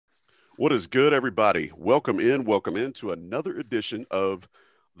What is good, everybody? Welcome in to another edition of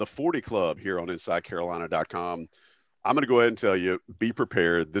the 40 Club here on InsideCarolina.com. I'm going to go ahead and tell you, be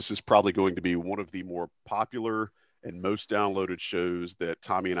prepared. This is probably going to be one of the more popular and most downloaded shows that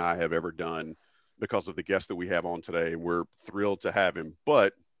Tommy and I have ever done because of the guest that we have on today, and we're thrilled to have him.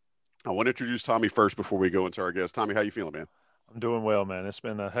 But I want to introduce Tommy first before we go into our guest. Tommy, how you feeling, man? I'm doing well, man. It's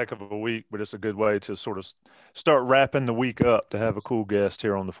been a heck of a week, but it's a good way to sort of start wrapping the week up to have a cool guest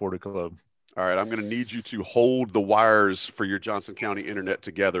here on the 40 Club. All right, I'm going to need you to hold the wires for your Johnson County internet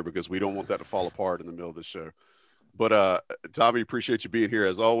together because we don't want that to fall apart in the middle of the show. But Tommy, appreciate you being here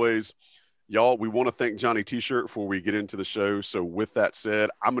as always. Y'all, we want to thank Johnny T-Shirt before we get into the show. So with that said,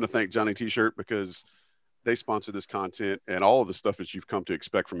 I'm going to thank Johnny T-Shirt because they sponsor this content and all of the stuff that you've come to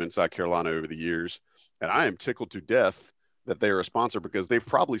expect from Inside Carolina over the years. And I am tickled to death that they are a sponsor because they've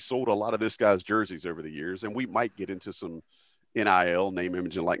probably sold a lot of this guy's jerseys over the years. And we might get into some NIL, name,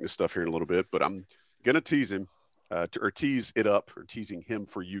 image, and likeness stuff here in a little bit, but I'm going to tease him or tease it up or teasing him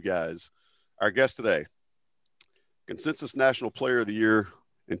for you guys. Our guest today, Consensus National Player of the Year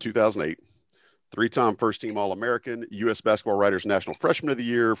in 2008, three-time first-team All-American, U.S. Basketball Writers National Freshman of the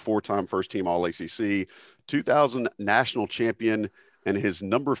Year, four-time first-team All-ACC, 2000 national champion, and his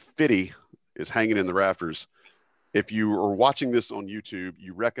number 50 is hanging in the rafters. If you are watching this on YouTube,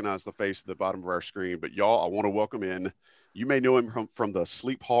 you recognize the face at the bottom of our screen. But y'all, I want to welcome in. You may know him from the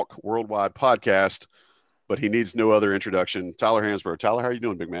Sleep Hawk Worldwide podcast, but he needs no other introduction. Tyler Hansbrough. Tyler, how are you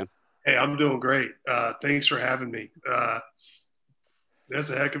doing, big man? Hey, I'm doing great. Thanks for having me. That's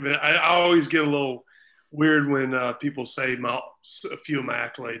a heck of it. I always get a little weird when people say a few of my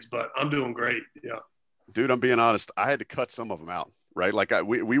accolades, but I'm doing great. Yeah. Dude, I'm being honest. I had to cut some of them out. Right. Like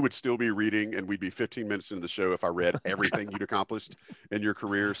we would still be reading and we'd be 15 minutes into the show if I read everything you'd accomplished in your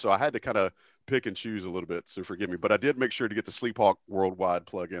career. So I had to kind of pick and choose a little bit. So forgive me, but I did make sure to get the Sleephawk Worldwide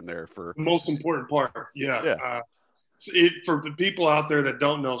plug in there for the most important part. Yeah. Yeah. For the people out there that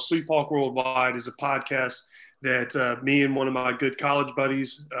don't know, Sleephawk Worldwide is a podcast that me and one of my good college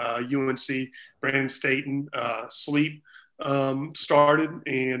buddies, UNC, Brandon Staten, Sleep, started.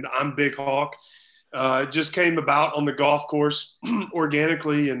 And I'm Big Hawk. It just came about on the golf course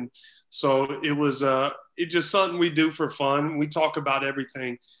organically. And so it was it's just something we do for fun. We talk about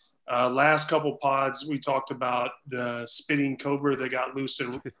everything. Last couple pods, we talked about the spitting cobra that got loosed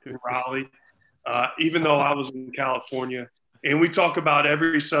in Raleigh, even though I was in California. And we talk about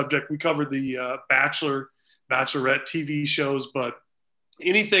every subject. We covered the Bachelor, Bachelorette TV shows, but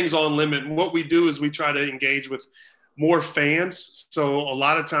anything's on limit. And what we do is we try to engage with more fans. So a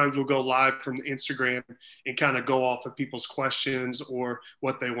lot of times we'll go live from Instagram and kind of go off of people's questions or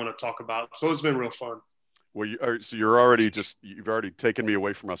what they want to talk about. So it's been real fun. Well, you've already taken me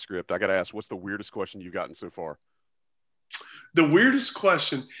away from my script. I got to ask, what's the weirdest question you've gotten so far? The weirdest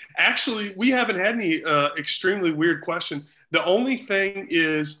question, actually, we haven't had any extremely weird question. The only thing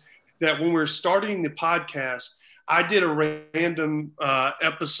is that when we're starting the podcast, I did a random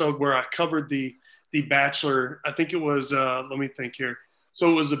episode where I covered the Bachelor. I think it was. Let me think here.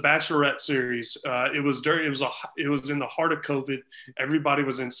 So it was a Bachelorette series. It was in the heart of COVID. Everybody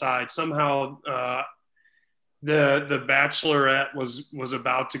was inside. Somehow, the Bachelorette was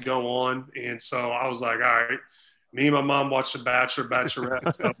about to go on, and so I was like, all right. Me and my mom watched the Bachelor,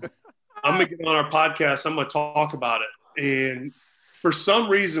 Bachelorette. So I'm gonna get on our podcast. I'm gonna talk about it. And for some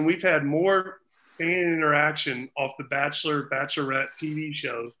reason, we've had more fan interaction off the Bachelor, Bachelorette TV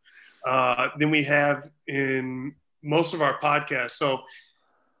shows than we have in most of our podcasts. So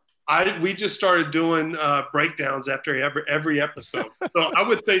we just started doing breakdowns after every episode. So I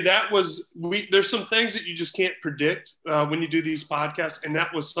would say there's some things that you just can't predict when you do these podcasts. And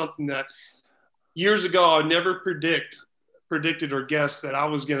that was something that years ago, I never predicted or guessed that I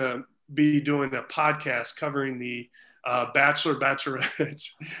was going to be doing a podcast covering the Bachelor,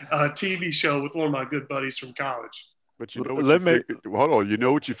 Bachelorette TV show with one of my good buddies from college. But you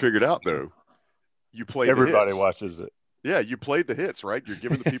know what you figured out though. You played Everybody watches it. Yeah, you played the hits, right? You're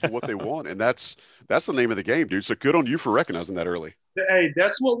giving the people what they want, and that's the name of the game, dude. So good on you for recognizing that early. Hey,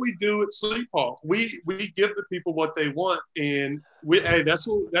 that's what we do at Sleep Hawk. We give the people what they want, and that's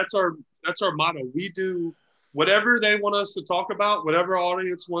our motto. We do whatever they want us to talk about, whatever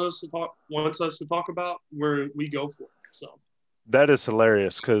audience wants us to talk about, we go for it. So that is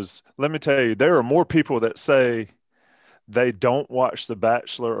hilarious because let me tell you, there are more people that say they don't watch The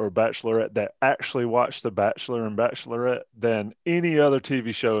Bachelor or Bachelorette that actually watch The Bachelor and Bachelorette than any other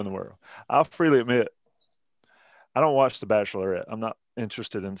TV show in the world. I'll freely admit, I don't watch The Bachelorette. I'm not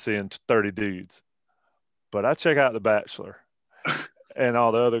interested in seeing 30 dudes, but I check out The Bachelor and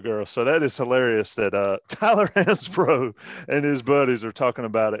all the other girls. So that is hilarious that Tyler Hansbrough and his buddies are talking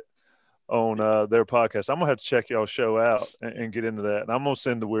about it on their podcast. I'm gonna have to check y'all show out and get into that. And I'm gonna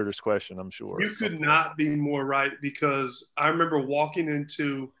send the weirdest question, I'm sure. You could not be more right, because I remember walking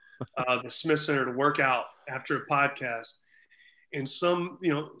into the Smith Center to work out after a podcast, and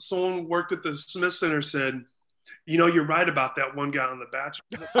someone worked at the Smith Center said, you're right about that one guy on The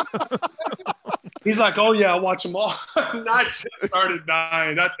Bachelor. He's like, oh yeah, I watch them all. And I just started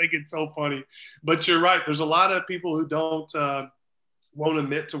dying. I think it's so funny, but you're right. There's a lot of people who won't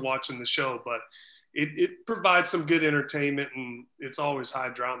admit to watching the show, but it provides some good entertainment, and it's always high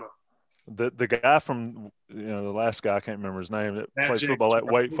drama. The guy from the last guy, I can't remember his name, that plays football at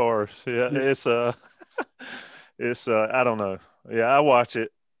Wake Forest. Yeah, it's I don't know. Yeah, I watch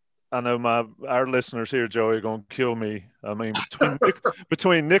it. I know our listeners here, Joey, are gonna kill me. I mean,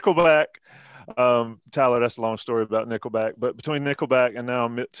 between Nickelback, Tyler, that's a long story about Nickelback, but between Nickelback and now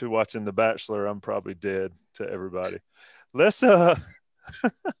I'm to watching The Bachelor, I'm probably dead to everybody. Let's Lord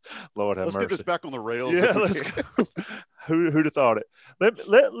have mercy. Let's get this back on the rails. Yeah, let's go. Who'd have thought it?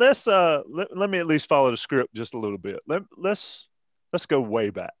 Let me at least follow the script just a little bit. Let's go way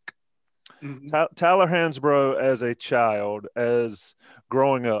back. Mm-hmm. Tyler Hansbrough, as a child, as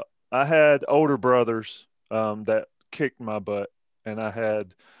growing up, I had older brothers that kicked my butt, and I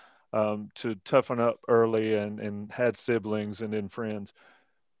had to toughen up early and had siblings and then friends.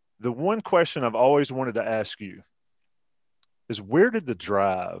 The one question I've always wanted to ask you is, where did the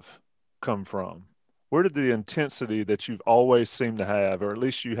drive come from? Where did the intensity that you've always seemed to have, or at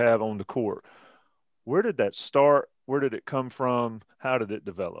least you have on the court, where did that start? Where did it come from? How did it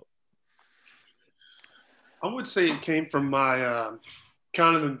develop? I would say it came from my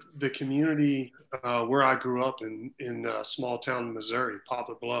kind of the community where I grew up in small town Missouri,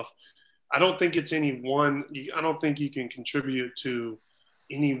 Poplar Bluff. I don't think it's I don't think you can contribute to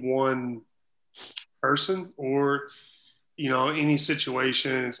any one person or, any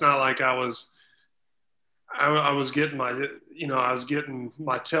situation. It's not like I was getting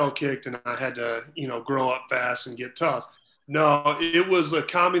my tail kicked and I had to, grow up fast and get tough. No, it was a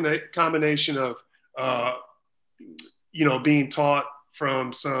combination of, being taught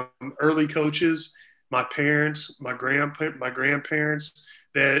from some early coaches, my parents, my grandparents,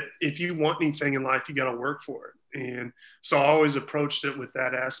 that if you want anything in life, you got to work for it. And so I always approached it with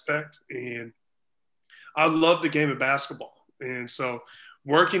that aspect. And I love the game of basketball. And so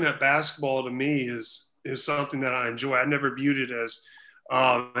working at basketball to me is something that I enjoy. I never viewed it as,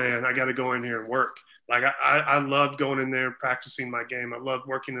 oh man, I got to go in here and work. Like I love going in there and practicing my game. I love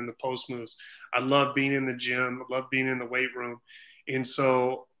working in the post moves. I love being in the gym. I love being in the weight room. And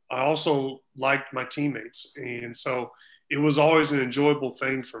so I also liked my teammates. And so it was always an enjoyable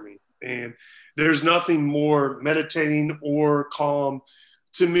thing for me. And there's nothing more meditating or calm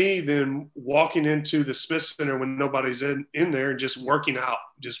to me than walking into the Smith Center when nobody's in there and just working out,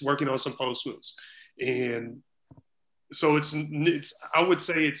 just working on some post moves. And so I would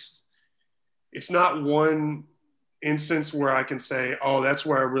say it's not one instance where I can say, oh, that's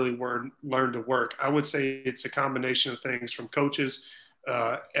where I really learned to work. I would say it's a combination of things from coaches,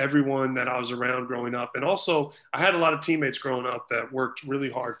 everyone that I was around growing up. And also I had a lot of teammates growing up that worked really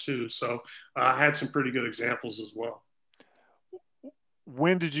hard too. So I had some pretty good examples as well.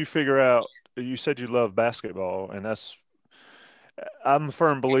 When did you figure out, you said you love basketball, and I'm a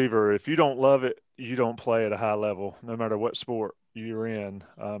firm believer, if you don't love it, you don't play at a high level, no matter what sport you're in.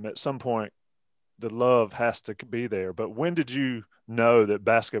 At some point, the love has to be there. But when did you know that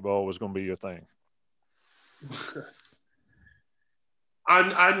basketball was going to be your thing?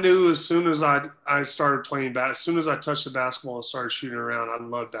 I knew as soon as I started playing as soon as I touched the basketball and started shooting around, I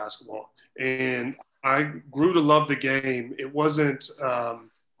loved basketball. And I grew to love the game. It wasn't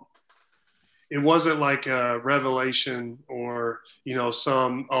like a revelation or,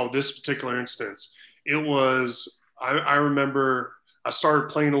 this particular instance. It was, I remember I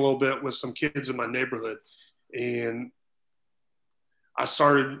started playing a little bit with some kids in my neighborhood, and I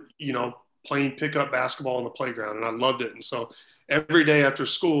started, playing pickup basketball on the playground, and I loved it. And so every day after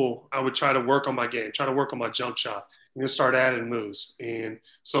school, I would try to work on my game, try to work on my jump shot, and then start adding moves. And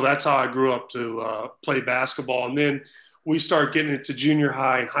so that's how I grew up to play basketball. And then we started getting into junior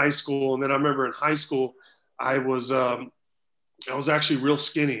high and high school. And then I remember in high school, I was actually real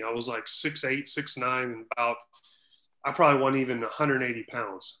skinny. I was like 6'8", 6'9", and I probably wasn't even 180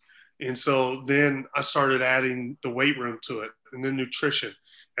 pounds. And so then I started adding the weight room to it and then nutrition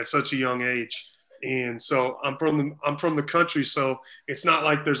at such a young age. And so I'm from the country, so it's not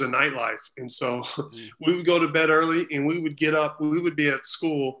like there's a nightlife. And so we would go to bed early, and we would get up. We would be at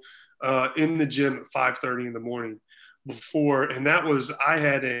school in the gym at 5:30 in the morning before. And that was,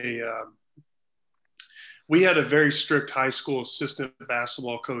 we had a very strict high school assistant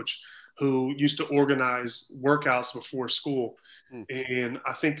basketball coach who used to organize workouts before school. Mm. And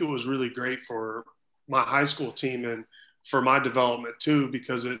I think it was really great for my high school team and for my development too,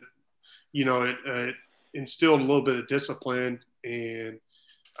 because it instilled a little bit of discipline and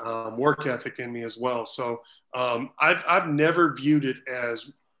work ethic in me as well. So I've never viewed it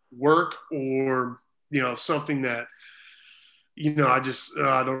as work or, something that, I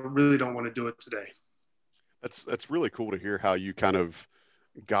don't want to do it today. That's really cool to hear how you kind of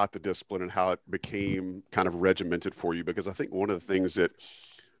got the discipline and how it became kind of regimented for you. Because I think one of the things that,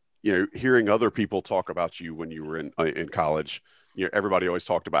 hearing other people talk about you when you were in college, everybody always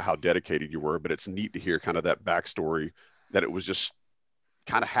talked about how dedicated you were, but it's neat to hear kind of that backstory that it was just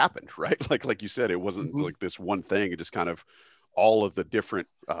kind of happened, right? Like you said, it wasn't like this one thing. It just kind of all of the different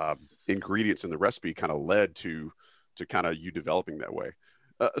ingredients in the recipe kind of led to kind of you developing that way.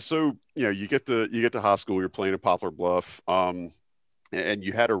 So, you get to high school, you're playing in Poplar Bluff, and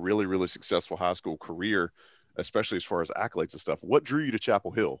you had a really, really successful high school career, especially as far as accolades and stuff. What drew you to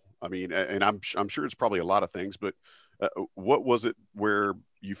Chapel Hill? I mean, and I'm sure it's probably a lot of things, but what was it where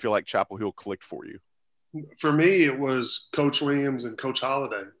you feel like Chapel Hill clicked for you? For me, it was Coach Williams and Coach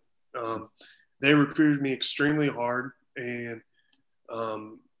Holliday. They recruited me extremely hard. And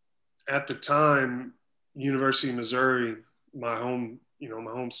at the time, University of Missouri, my home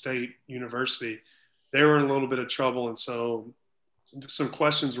state university, they were in a little bit of trouble. And so some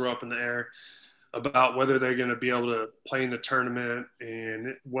questions were up in the air about whether they're going to be able to play in the tournament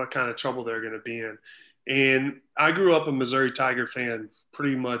and what kind of trouble they're going to be in. And I grew up a Missouri Tiger fan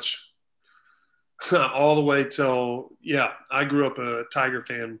pretty much all the way till, I grew up a Tiger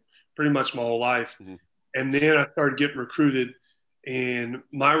fan pretty much my whole life. Mm-hmm. And then I started getting recruited, and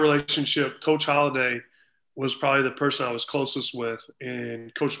my relationship, Coach Holliday was probably the person I was closest with.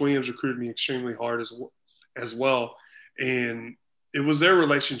 And Coach Williams recruited me extremely hard as well. And it was their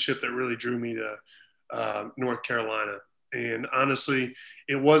relationship that really drew me to North Carolina. And honestly,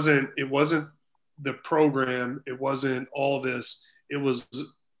 it wasn't the program. It wasn't all this. It was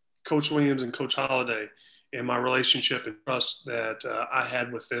Coach Williams and Coach Holliday and my relationship and trust that I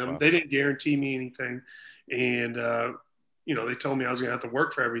had with them. Wow. They didn't guarantee me anything. And, they told me I was going to have to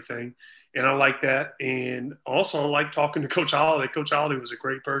work for everything. And I like that. And also I like talking to Coach Holliday. Coach Holliday was a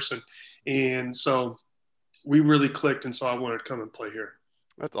great person. And so we really clicked. And so I wanted to come and play here.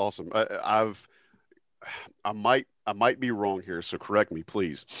 That's awesome. I might be wrong here, so correct me,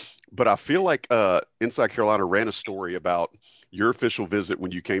 please. But I feel like Inside Carolina ran a story about your official visit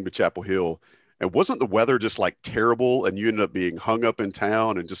when you came to Chapel Hill. And wasn't the weather just like terrible and you ended up being hung up in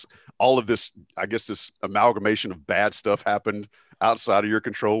town and just all of this, I guess, this amalgamation of bad stuff happened outside of your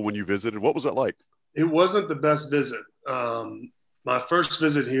control when you visited? What was that like? It wasn't the best visit. My first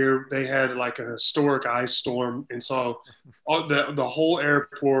visit here, they had like a historic ice storm. And so the whole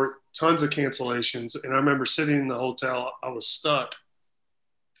airport, tons of cancellations. And I remember sitting in the hotel, I was stuck.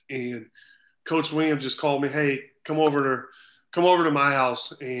 And Coach Williams just called me, hey, come over to my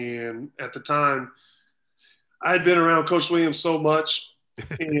house. And at the time, I had been around Coach Williams so much,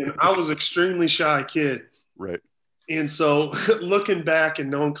 and I was an extremely shy kid. Right. And so looking back and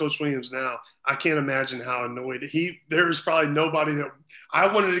knowing Coach Williams now, I can't imagine how annoyed there was probably nobody that I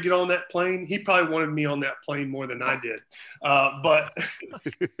wanted to get on that plane. He probably wanted me on that plane more than I did. But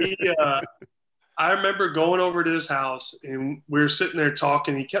I remember going over to his house and we were sitting there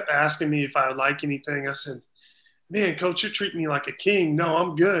talking. He kept asking me if I would like anything. I said, man, Coach, you're treating me like a king. No,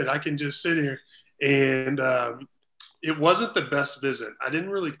 I'm good. I can just sit here. And it wasn't the best visit. I didn't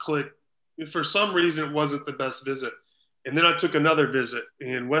really click. For some reason, it wasn't the best visit. And then I took another visit,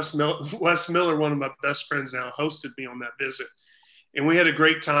 and Wes Miller, one of my best friends now, hosted me on that visit. And we had a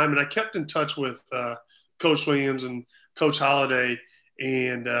great time, and I kept in touch with Coach Williams and Coach Holliday.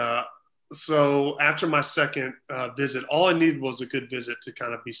 And so after my second visit, all I needed was a good visit to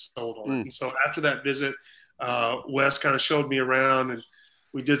kind of be sold on it. And so after that visit, Wes kind of showed me around, and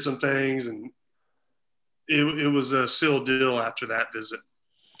we did some things, and it was a sealed deal after that visit.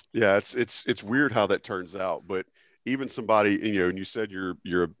 Yeah, it's weird how that turns out, but even somebody, and you said you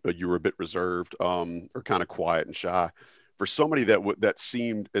were a bit reserved, or kind of quiet and shy. For somebody that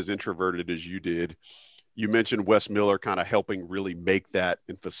seemed as introverted as you did, you mentioned Wes Miller kind of helping really make that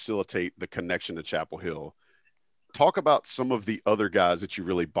and facilitate the connection to Chapel Hill. Talk about some of the other guys that you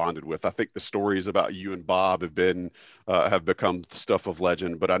really bonded with. I think the stories about you and Bob have become stuff of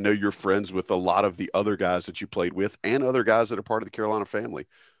legend, but I know you're friends with a lot of the other guys that you played with and other guys that are part of the Carolina family.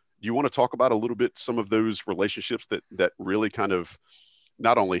 Do you want to talk about a little bit some of those relationships that really kind of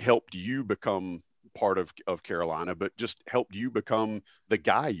not only helped you become part of Carolina, but just helped you become the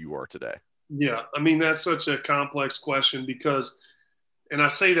guy you are today? Yeah, I mean, that's such a complex question because And I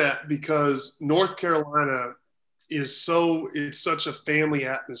say that because North Carolina it's such a family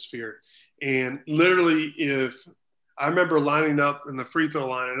atmosphere. And literally, if I remember lining up in the free throw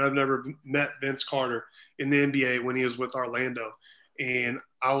line, and I've never met Vince Carter in the NBA when he was with Orlando. And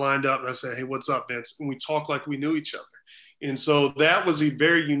I lined up and I said, "Hey, what's up, Vince?" And we talked like we knew each other. And so that was a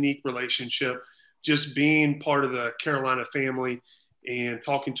very unique relationship, just being part of the Carolina family and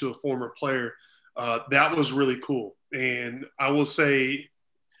talking to a former player. That was really cool. And I will say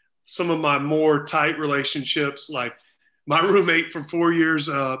some of my more tight relationships, like my roommate for 4 years,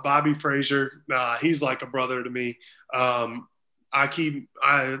 Bobby Frazier, he's like a brother to me. I keep,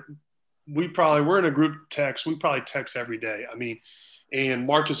 I, we're in a group text. We probably text every day. I mean, and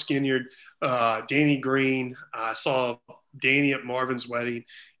Marcus Ginyard, Danny Green, I saw Danny at Marvin's wedding,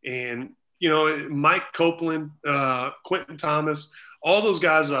 and, you know, Mike Copeland, Quentin Thomas, all those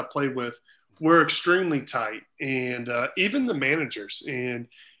guys that I played with were extremely tight, and even the managers. And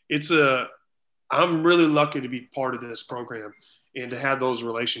I'm really lucky to be part of this program and to have those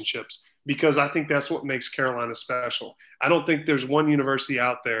relationships, because I think that's what makes Carolina special. I don't think there's one university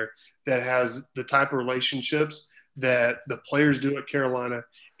out there that has the type of relationships that the players do at Carolina,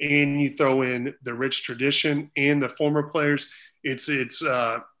 and you throw in the rich tradition and the former players. It's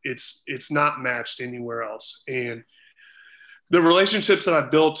not matched anywhere else. And the relationships that I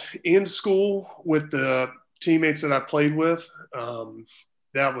built in school with the teammates that I played with,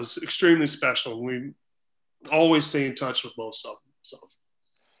 that was extremely special. We always stay in touch with both of them. So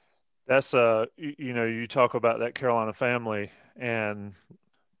that's you talk about that Carolina family, and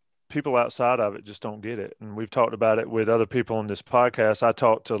people outside of it just don't get it. And we've talked about it with other people on this podcast. I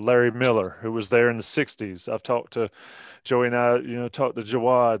talked to Larry Miller, who was there in the 60s. I've talked to Joey, and I, talked to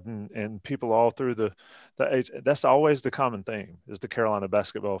Jawad and people all through the age. That's always the common theme, is the Carolina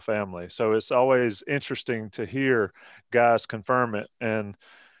basketball family. So it's always interesting to hear guys confirm it. And,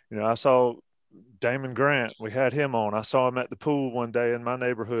 I saw Damon Grant, we had him on. I saw him at the pool one day in my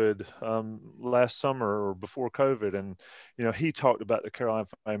neighborhood last summer or before COVID. And, he talked about the Carolina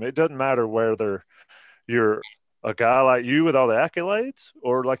family. It doesn't matter whether you're a guy like you with all the accolades,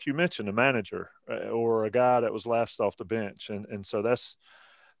 or like you mentioned, a manager or a guy that was last off the bench. And so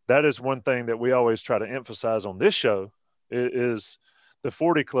that is one thing that we always try to emphasize on this show is the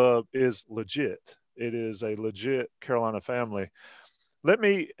 40 Club is legit. It is a legit Carolina family.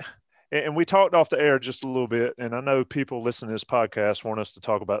 And we talked off the air just a little bit, and I know people listening to this podcast want us to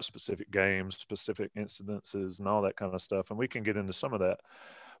talk about specific games, specific incidences, and all that kind of stuff, and we can get into some of that.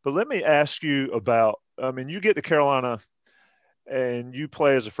 But let me ask you about, you get to Carolina and you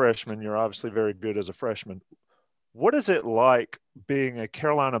play as a freshman. You're obviously very good as a freshman. What is it like being a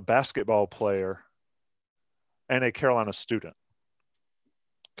Carolina basketball player and a Carolina student?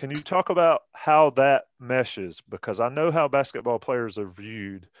 Can you talk about how that meshes? Because I know how basketball players are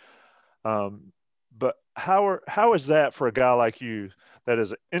viewed. But how is that for a guy like you that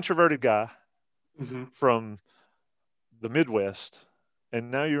is an introverted guy from the Midwest,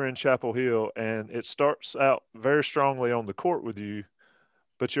 and now you're in Chapel Hill, and it starts out very strongly on the court with you,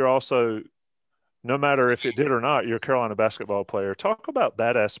 but you're also, no matter if it did or not, you're a Carolina basketball player. Talk about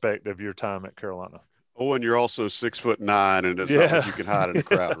that aspect of your time at Carolina. Oh, and you're also 6'9", and it's not like you can hide in the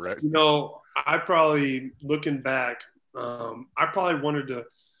crowd, right? I probably, looking back, I probably wanted to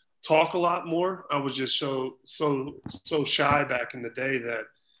talk a lot more. I was just so shy back in the day that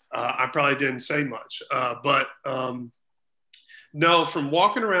I probably didn't say much. But no, from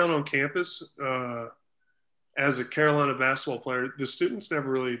walking around on campus as a Carolina basketball player, the students never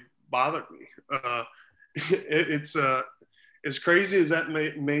really bothered me. It's as crazy as that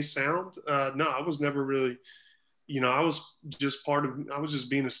may sound. No, I was never really, I was just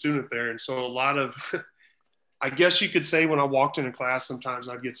being a student there. And so a lot of, I guess you could say, when I walked into class, sometimes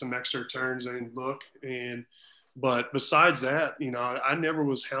I'd get some extra turns and look. But besides that, I never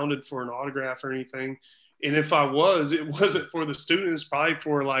was hounded for an autograph or anything. And if I was, it wasn't for the students, probably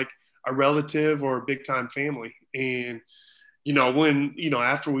for like a relative or a big time family. And, when,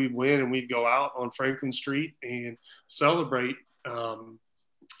 after we'd win and we'd go out on Franklin Street and celebrate,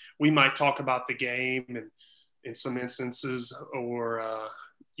 we might talk about the game and in some instances, or,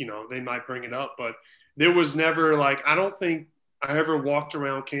 they might bring it up, but there was never like, I don't think I ever walked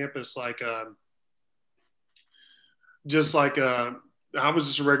around campus like, I was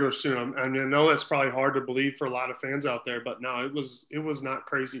just a regular student. I mean, I know that's probably hard to believe for a lot of fans out there, but no, it was not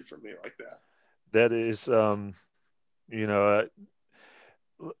crazy for me like that. That is,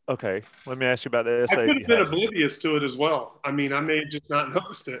 okay. Let me ask you about the SAT. I could have been oblivious to it as well. I mean, I may have just not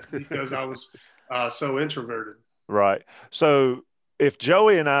noticed it because I was so introverted. Right. So if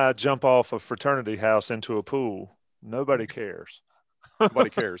Joey and I jump off a fraternity house into a pool, nobody cares. Nobody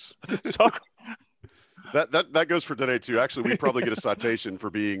cares. Soccer. That goes for today too. Actually, we'd probably get a citation for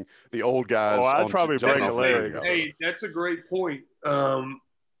being the old guys. Oh, I'd probably break a leg. Hey, that's a great point.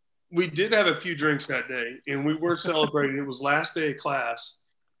 We did have a few drinks that day, and we were celebrating. It was last day of class,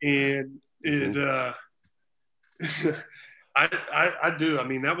 and it. I do. I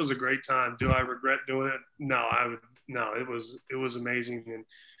mean, that was a great time. Do I regret doing it? No, I would. No, it was amazing, and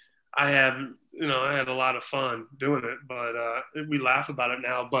I had a lot of fun doing it. But we laugh about it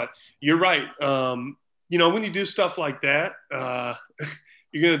now. But you're right. When you do stuff like that,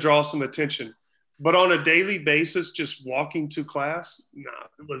 you're going to draw some attention. But on a daily basis, just walking to class, no,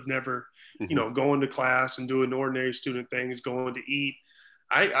 it was never, going to class and doing ordinary student things, going to eat.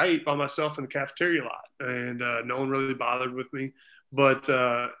 I ate by myself in the cafeteria a lot, and no one really bothered with me. But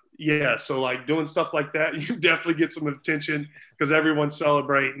so like doing stuff like that, you definitely get some attention because everyone's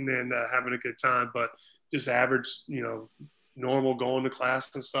celebrating and having a good time. But just average, normal going to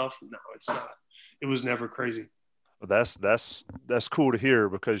class and stuff, no, it's not. It was never crazy. That's cool to hear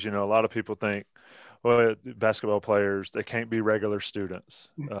because, a lot of people think, well, basketball players, they can't be regular students.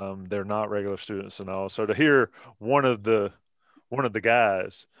 They're not regular students and all. So to hear one of the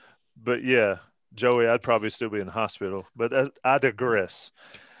guys, but yeah, Joey, I'd probably still be in the hospital, but I digress.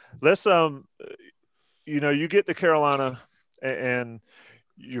 Let's, you get to Carolina and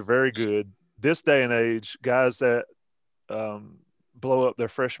you're very good. This day and age, guys that blow up their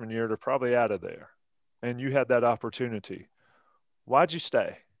freshman year, they're probably out of there. And you had that opportunity. Why'd you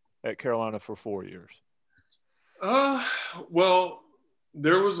stay at Carolina for 4 years? Well,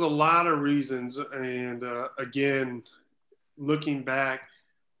 there was a lot of reasons. And again, looking back,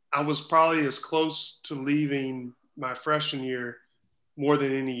 I was probably as close to leaving my freshman year more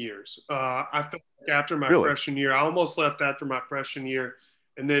than any years. I felt like after my freshman year, I almost left after my freshman year.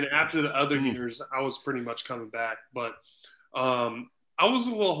 And then after the other years, I was pretty much coming back. But I was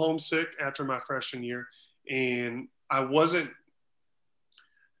a little homesick after my freshman year, and I wasn't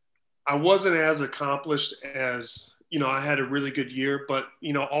as accomplished as, I had a really good year, but,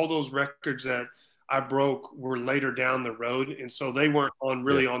 all those records that I broke were later down the road. And so they weren't on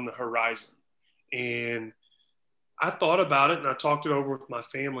the horizon. And I thought about it and I talked it over with my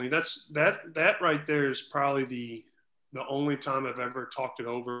family. That right there is probably the only time I've ever talked it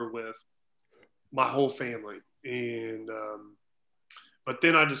over with my whole family. And, but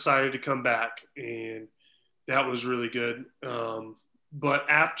then I decided to come back, and that was really good. But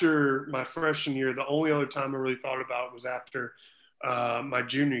after my freshman year, the only other time I really thought about it was after my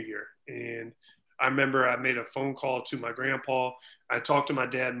junior year. And I remember I made a phone call to my grandpa. I talked to my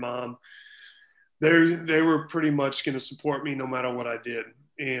dad and mom. They were pretty much going to support me no matter what I did.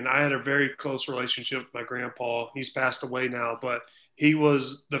 And I had a very close relationship with my grandpa. He's passed away now, but he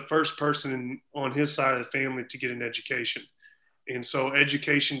was the first person on his side of the family to get an education. And so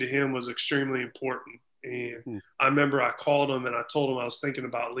education to him was extremely important. And I remember I called him and I told him I was thinking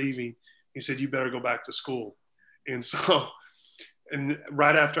about leaving. He said, "You better go back to school." And so, and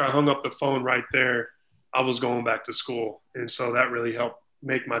right after I hung up the phone right there, I was going back to school. And so that really helped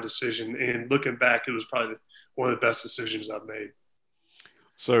make my decision. And looking back, it was probably one of the best decisions I've made.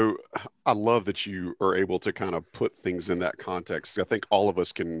 So I love that you are able to kind of put things in that context. I think all of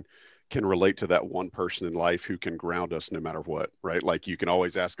us can relate to that one person in life who can ground us no matter what, right? Like you can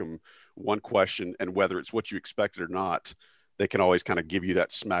always ask them one question, and whether it's what you expected or not, they can always kind of give you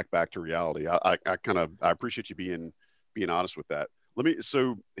that smack back to reality. I appreciate you being honest with that.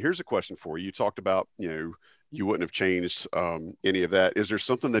 So here's a question for you. You talked about, you wouldn't have changed any of that. Is there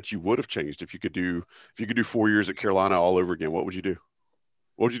something that you would have changed if you could do 4 years at Carolina all over again? What would you do?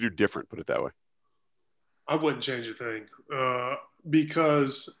 What would you do different? Put it that way. I wouldn't change a thing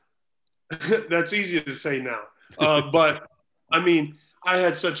because that's easy to say now. But I mean, I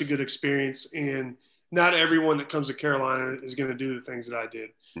had such a good experience, and not everyone that comes to Carolina is going to do the things that I did.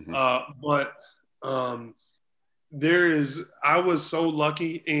 But I was so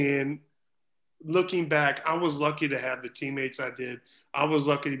lucky, and looking back, I was lucky to have the teammates I did. I was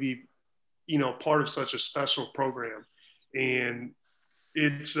lucky to be, part of such a special program. And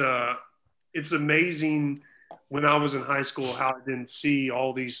it's amazing when I was in high school how I didn't see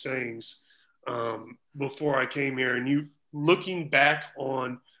all these things before I came here. And you looking back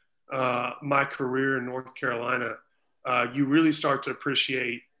on my career in North Carolina, you really start to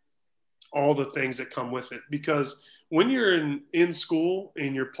appreciate all the things that come with it. Because when you're in school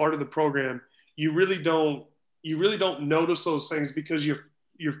and you're part of the program, you really don't notice those things because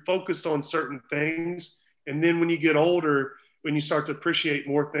you're focused on certain things. And then when you get older, when you start to appreciate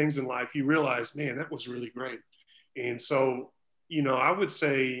more things in life, you realize, man, that was really great. And so, I would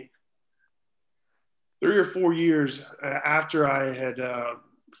say 3 or 4 years after I had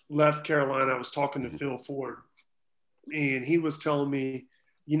left Carolina, I was talking to Phil Ford, and he was telling me,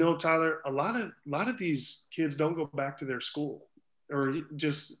 Tyler, a lot of these kids don't go back to their school, or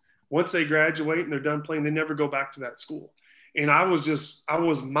just once they graduate and they're done playing, they never go back to that school. And I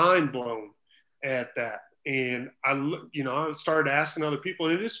was mind blown at that. And I started asking other people,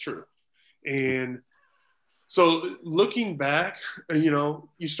 and it is true. And so looking back,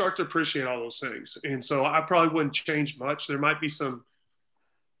 you start to appreciate all those things. And so I probably wouldn't change much. There might be some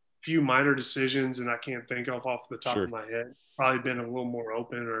few minor decisions, and I can't think of off the top of my head. Probably been a little more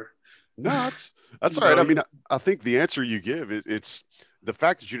open, or no, that's all right. I mean, I think the answer you give it's the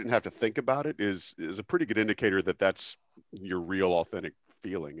fact that you didn't have to think about it is a pretty good indicator that that's your real authentic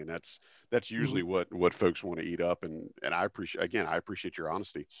feeling, and that's usually what folks want to eat up. And I appreciate your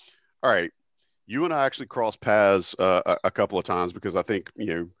honesty. All right, you and I actually crossed paths a couple of times, because I think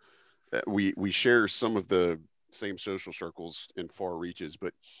we share some of the same social circles in far reaches,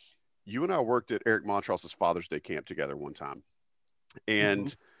 but you and I worked at Eric Montross's Father's Day camp together one time.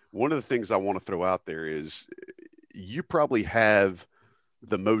 And one of the things I want to throw out there is you probably have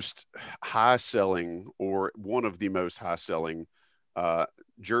the most high selling, or one of the most high selling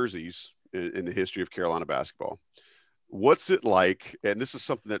jerseys in the history of Carolina basketball. What's it like? And this is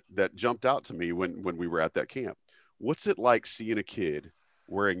something that jumped out to me when we were at that camp. What's it like seeing a kid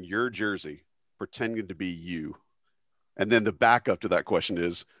wearing your jersey, pretending to be you? And then the backup to that question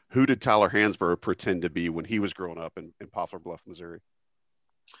is, who did Tyler Hansbrough pretend to be when he was growing up in Poplar Bluff, Missouri?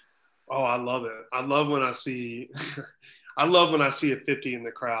 Oh, I love it. I love when I see a 50 in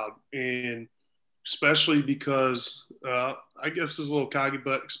the crowd, and especially because I guess it's a little cocky,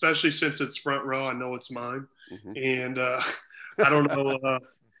 but especially since it's front row, I know it's mine, and I don't know,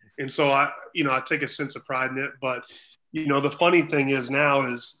 and so I take a sense of pride in it. But the funny thing is now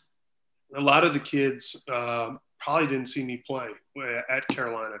is a lot of the kids probably didn't see me play at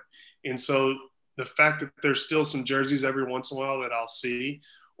Carolina. And so the fact that there's still some jerseys every once in a while that I'll see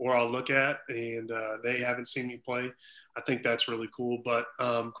or I'll look at, and they haven't seen me play, I think that's really cool. But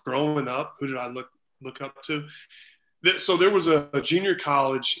growing up, who did I look up to? So there was a junior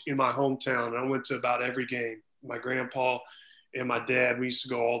college in my hometown. I went to about every game. My grandpa and my dad, we used to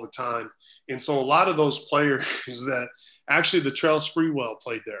go all the time. And so a lot of those players that actually the Trail Sprewell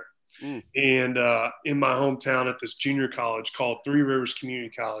played there. And in my hometown at this junior college called Three Rivers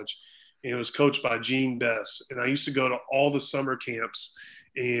Community College, and it was coached by Gene Bess. And I used to go to all the summer camps,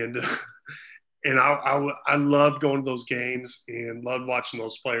 and I loved going to those games and loved watching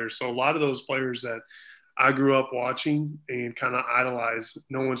those players. So a lot of those players that I grew up watching and kind of idolized,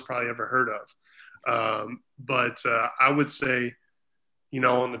 no one's probably ever heard of. But I would say,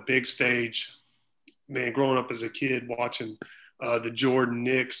 on the big stage, man, growing up as a kid watching the Jordan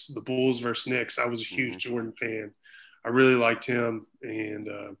Knicks, the Bulls versus Knicks, I was a huge Jordan fan. I really liked him, and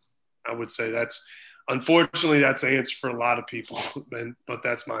I would say unfortunately that's the answer for a lot of people, but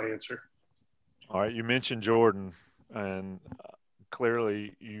that's my answer. All right, you mentioned Jordan, and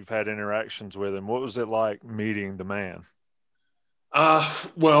clearly you've had interactions with him. What was it like meeting the man?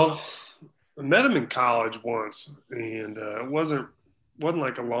 Well, I met him in college once, and it wasn't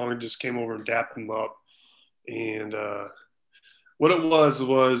like a long. Just came over and dapped him up, and what it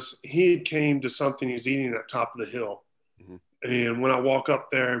was he came to something he was eating at Top of the Hill, and when I walk up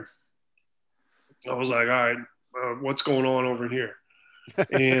there, I was like, all right, what's going on over here?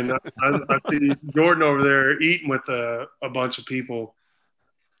 And I see Jordan over there eating with a bunch of people.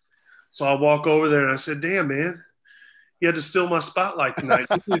 So I walk over there and I said, damn, man, you had to steal my spotlight tonight.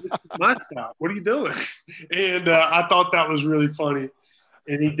 This is my spot. What are you doing? And I thought that was really funny.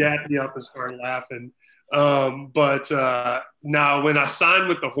 And he dapped me up and started laughing. But now when I signed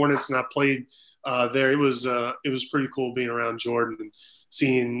with the Hornets and I played there, it was pretty cool being around Jordan and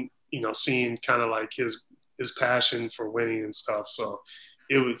seeing kind of like his passion for winning and stuff. So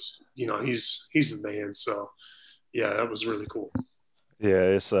it was, he's the man. So yeah, that was really cool.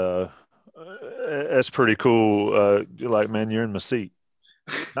 Yeah, it's pretty cool. You're like, man, you're in my seat.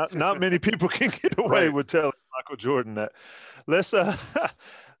 Not many people can get away with telling Michael Jordan that. Let's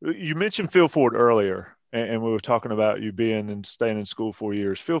you mentioned Phil Ford earlier, and we were talking about you being and staying in school 4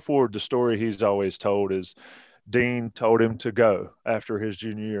 years. Phil Ford, the story he's always told is Dean told him to go after his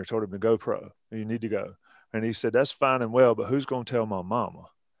junior year, told him to go pro. You need to go. And he said, that's fine and well, but who's going to tell my mama?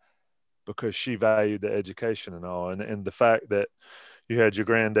 Because she valued the education and all. And the fact that you had your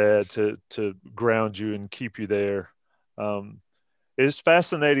granddad to ground you and keep you there. It's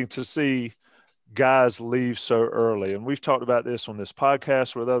fascinating to see guys leave so early. And we've talked about this on this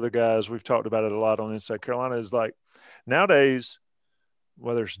podcast with other guys. We've talked about it a lot on Inside Carolina. Is like nowadays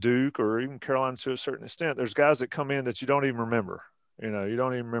whether it's Duke or even Carolina to a certain extent, there's guys that come in that you don't even remember. You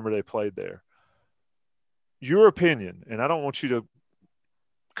don't even remember they played there. Your opinion, and I don't want you to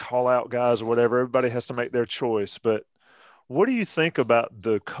call out guys or whatever. Everybody has to make their choice. But what do you think about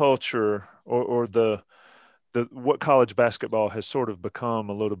the culture or the what college basketball has sort of become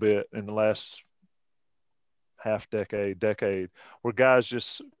a little bit in the last half decade, where guys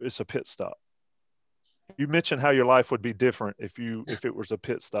just, it's a pit stop? You mentioned how your life would be different if it was a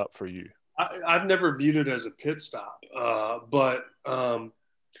pit stop for you. I've never viewed it as a pit stop, but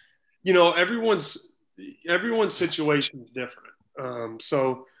everyone's situation is different.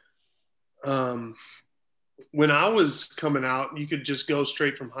 When I was coming out, you could just go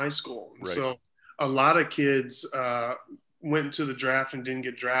straight from high school. Right. So a lot of kids went into the draft and didn't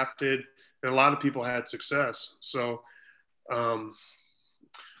get drafted, and a lot of people had success. So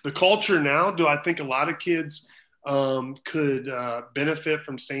the culture now, do I think a lot of kids could benefit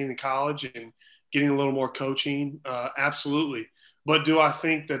from staying in college and getting a little more coaching? Absolutely. But do I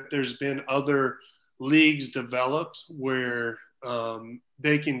think that there's been other leagues developed where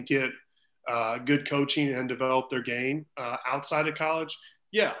they can get good coaching and develop their game outside of college?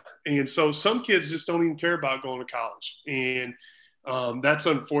 Yeah. And so some kids just don't even care about going to college. And that's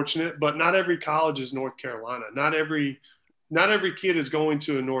unfortunate, but not every college is North Carolina. Not every kid is going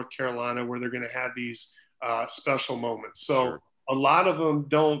to a North Carolina where they're going to have these special moments. So Sure. A lot of them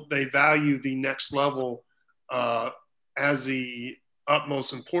they value the next level as the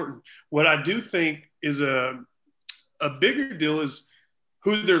utmost important. What I do think is a bigger deal is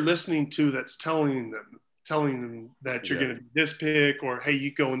who they're listening to that's telling them that you're going to be this pick, or, hey,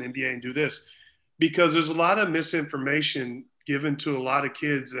 you go in the NBA and do this. Because there's a lot of misinformation given to a lot of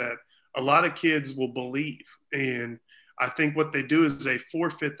kids that a lot of kids will believe. And I think what they do is they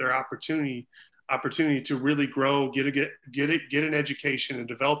forfeit their opportunity to really grow, get an education, and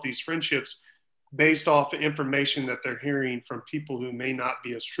develop these friendships based off of information that they're hearing from people who may not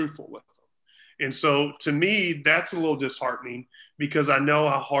be as truthful with them. And so to me, that's a little disheartening, because I know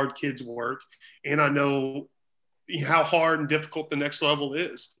how hard kids work, and I know how hard and difficult the next level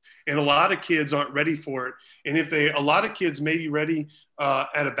is. And a lot of kids aren't ready for it. And a lot of kids may be ready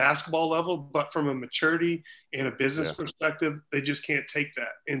at a basketball level, but from a maturity and a business perspective, they just can't take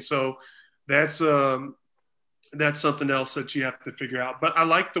that. And so that's something else that you have to figure out. But I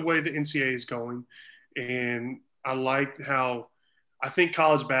like the way the NCAA is going, and I like how I think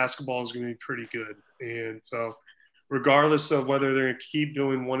college basketball is going to be pretty good. And so regardless of whether they're going to keep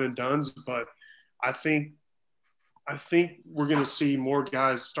doing one and dones, but I think we're going to see more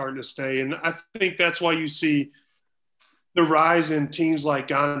guys starting to stay. And I think that's why you see the rise in teams like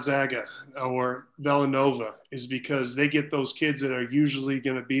Gonzaga or Villanova, is because they get those kids that are usually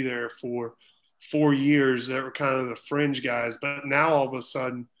going to be there for 4 years that were kind of the fringe guys. But now all of a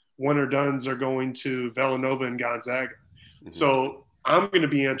sudden, one or dones are going to Villanova and Gonzaga. Mm-hmm. So I'm going to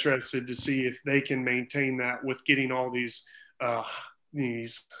be interested to see if they can maintain that with getting all these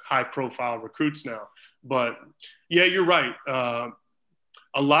high profile recruits now. But yeah, you're right. A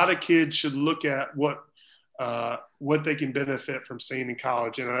lot of kids should look at what they can benefit from staying in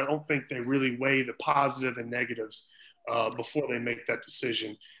college. And I don't think they really weigh the positive and negatives before they make that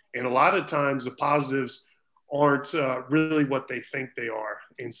decision. And a lot of times the positives aren't really what they think they are.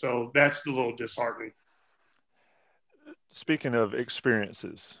 And so that's a little disheartening. Speaking of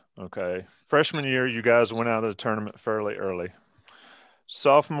experiences, okay, freshman year, you guys went out of the tournament fairly early.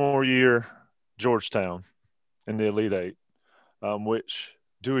 Sophomore year, Georgetown in the Elite Eight, which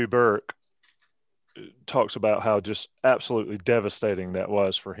Dewey Burke talks about how just absolutely devastating that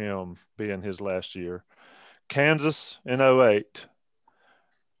was for him being his last year. Kansas in 08,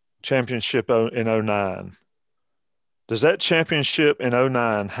 championship in 09. Does that championship in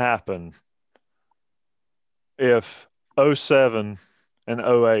 09 happen if 07 and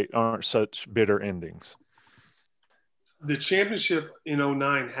 08 aren't such bitter endings? The championship in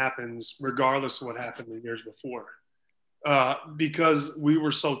 09 happens regardless of what happened the years before, because we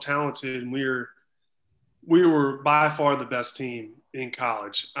were so talented, and we were by far the best team in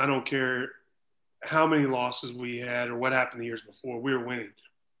college. I don't care how many losses we had or what happened the years before. We were winning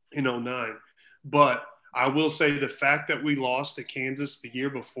in 09. But I will say the fact that we lost to Kansas the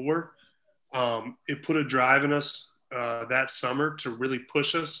year before, it put a drive in us that summer to really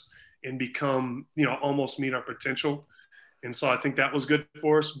push us and become, almost meet our potential. And so I think that was good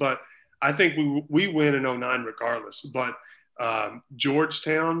for us. But I think we win in 09 regardless. But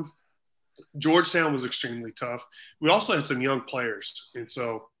Georgetown was extremely tough. We also had some young players. And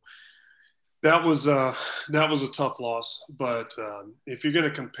so that was a tough loss. But if you're going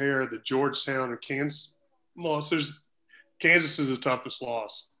to compare the Georgetown and Kansas loss, Kansas is the toughest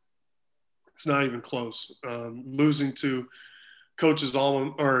loss. It's not even close. Losing to coaches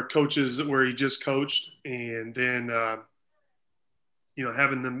where he just coached, and then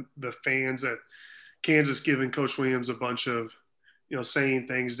having the fans at Kansas giving Coach Williams a bunch of saying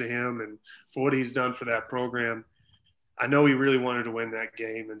things to him and for what he's done for that program. I know he really wanted to win that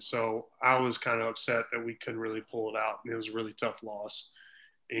game, and so I was kind of upset that we couldn't really pull it out, and it was a really tough loss.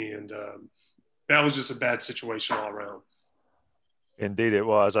 And that was just a bad situation all around. Indeed it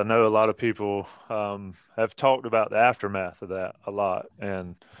was. I know a lot of people have talked about the aftermath of that a lot.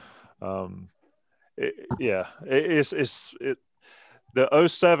 And it's the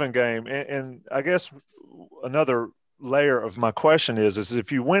 07 game. And I guess another layer of my question is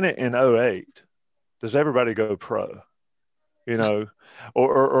if you win it in 08, does everybody go pro?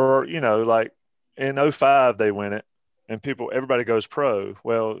 Or like in 05 they win it and everybody goes pro.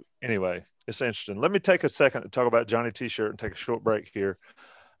 Well, anyway, it's interesting. Let me take a second to talk about Johnny T-shirt and take a short break here.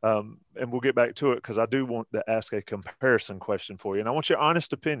 And we'll get back to it because I do want to ask a comparison question for you. And I want your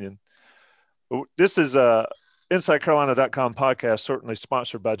honest opinion. This is InsideCarolina.com podcast, certainly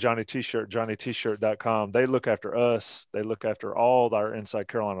sponsored by Johnny T-shirt, JohnnyT-shirt.com. They look after us. They look after all our Inside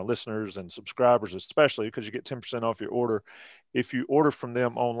Carolina listeners and subscribers, especially because you get 10% off your order. If you order from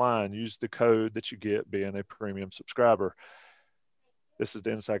them online, use the code that you get being a premium subscriber. This is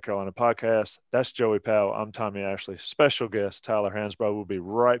the Inside Carolina podcast. That's Joey Powell. I'm Tommy Ashley. Special guest Tyler Hansbrough. We'll be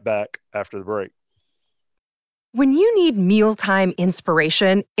right back after the break. When you need mealtime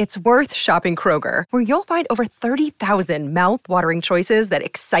inspiration, it's worth shopping Kroger, where you'll find over 30,000 mouth-watering choices that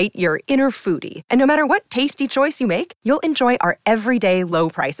excite your inner foodie. And no matter what tasty choice you make, you'll enjoy our everyday low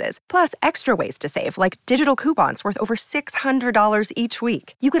prices, plus extra ways to save, like digital coupons worth over $600 each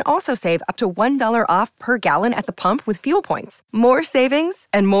week. You can also save up to $1 off per gallon at the pump with fuel points. More savings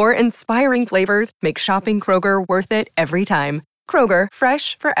and more inspiring flavors make shopping Kroger worth it every time. Kroger,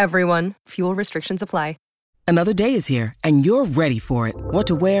 fresh for everyone. Fuel restrictions apply. Another day is here, and you're ready for it. What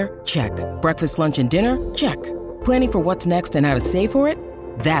to wear? Check. Breakfast, lunch, and dinner? Check. Planning for what's next and how to save for it?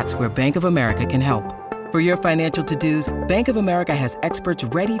 That's where Bank of America can help. For your financial to-dos, Bank of America has experts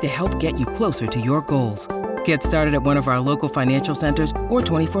ready to help get you closer to your goals. Get started at one of our local financial centers or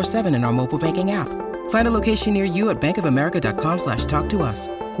 24/7 in our mobile banking app. Find a location near you at bankofamerica.com/talktous.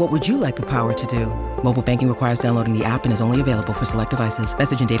 What would you like the power to do? Mobile banking requires downloading the app and is only available for select devices.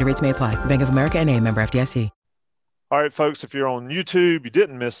 Message and data rates may apply. Bank of America NA, member FDIC. All right, folks, if you're on YouTube, you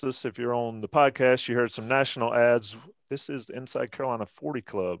didn't miss us. If you're on the podcast, you heard some national ads. This is the Inside Carolina 40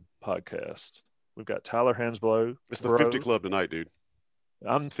 Club podcast. We've got Tyler Hansbrough. It's the 50 Club tonight, dude.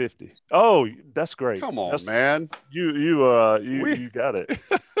 I'm 50. Oh, that's great. Come on, man. You got it.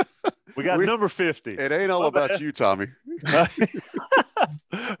 We got number 50. It ain't all about you, Tommy.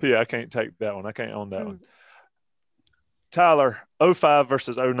 Yeah, I can't take that one. I can't own that one. Tyler, 05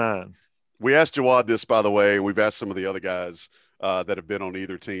 versus 09. We asked Jawad this, by the way, and we've asked some of the other guys that have been on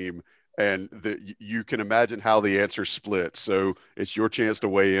either team, and you can imagine how the answer split. So it's your chance to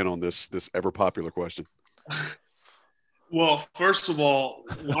weigh in on this ever popular question. Well, first of all,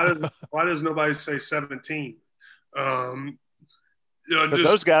 why does nobody say 17?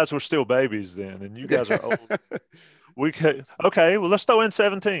 Those guys were still babies then, and you guys are old. Okay. Well, let's throw in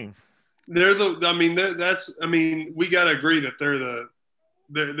 17. We got to agree that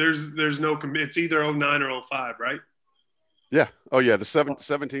there's no, it's either 09 or 05, right? Yeah. Oh yeah. The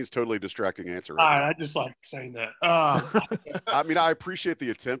 17 is totally a distracting answer. Right? All right. I just like saying that. I mean, I appreciate the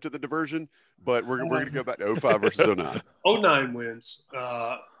attempt at the diversion, but we're going to go back to 05 versus 09. 09 wins.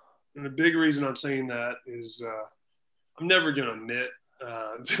 And the big reason I'm saying that is I'm never going to admit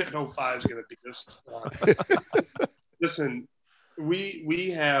that 05 is going to beat us. Listen, we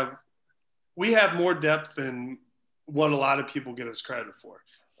have more depth than what a lot of people give us credit for.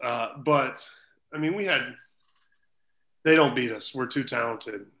 But I mean, they don't beat us. We're too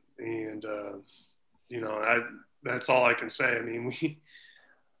talented. And, that's all I can say. I mean,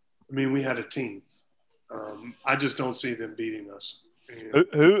 we had a team. I just don't see them beating us. And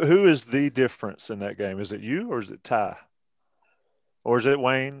who is the difference in that game? Is it you or is it Ty? Or is it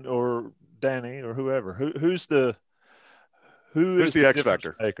Wayne or Danny or whoever? Who's the X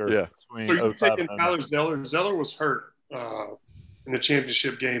factor? Yeah. So you're taking Tyler Zeller. Zeller was hurt in the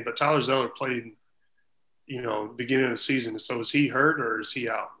championship game, but Tyler Zeller played, beginning of the season. So is he hurt or is he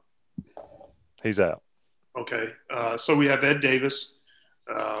out? He's out. Okay. So we have Ed Davis.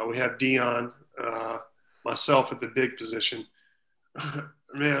 We have Dion, myself at the big position.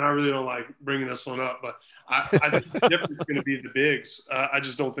 Man, I really don't like bringing this one up, but I think the difference is going to be the bigs. I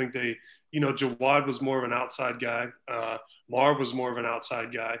just don't think Jawad was more of an outside guy. Marv was more of an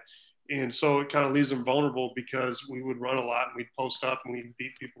outside guy. And so it kind of leaves them vulnerable because we would run a lot and we'd post up and we'd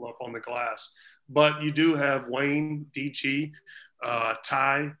beat people up on the glass. But you do have Wayne, DG,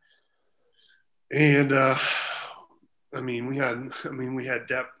 Ty, and we had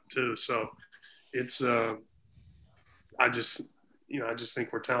depth too. So it's I just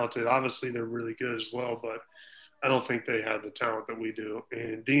think we're talented. Obviously, they're really good as well, but I don't think they have the talent that we do.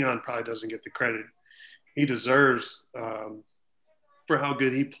 And Dion probably doesn't get the credit he deserves for how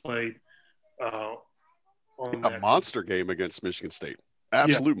good he played. On a monster game against Michigan State.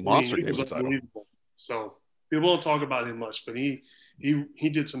 Absolute monster game. Was unbelievable. So people don't talk about him much, but he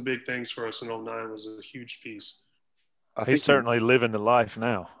did some big things for us in 2009. Was a huge piece. He's certainly living the life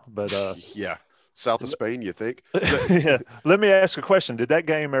now, but yeah. South of Spain, you think? Yeah. Let me ask a question. Did that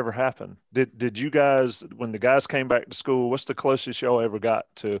game ever happen? Did you guys, when the guys came back to school, what's the closest y'all ever got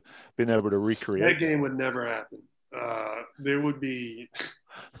to being able to recreate? That game would never happen. There would be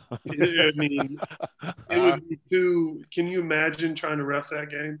it would be too. Can you imagine trying to ref that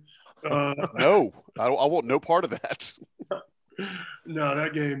game? No, I want no part of that. No,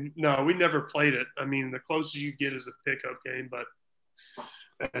 that game. No, we never played it. I mean, the closest you get is a pickup game, but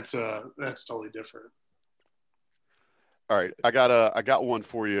that's totally different. All right, I got one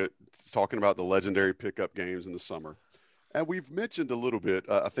for you. It's talking about the legendary pickup games in the summer, and we've mentioned a little bit.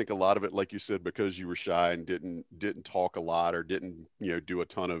 I think a lot of it, like you said, because you were shy and didn't talk a lot or didn't do a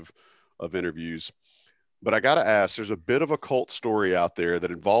ton of interviews. But I got to ask, there's a bit of a cult story out there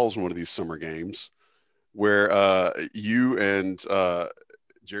that involves one of these summer games where you and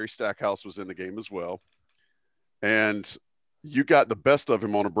Jerry Stackhouse was in the game as well, and you got the best of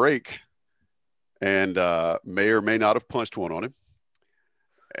him on a break and may or may not have punched one on him.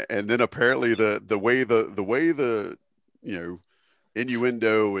 And then apparently the way the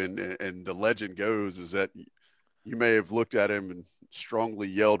innuendo and the legend goes is that you may have looked at him and strongly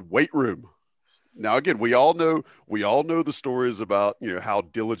yelled, "Weight room." Now, again, we all know the stories about, how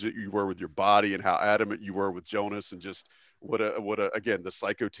diligent you were with your body and how adamant you were with Jonas, and just what a again, the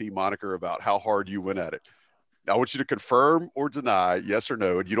Psycho T moniker about how hard you went at it. I want you to confirm or deny, yes or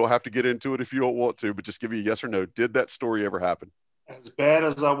no, and you don't have to get into it if you don't want to, but just give me a yes or no. Did that story ever happen? As bad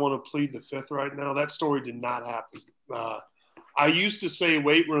as I want to plead the fifth right now, that story did not happen. I used to say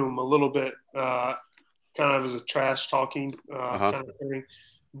weight room a little bit, kind of as a trash talking kind of thing,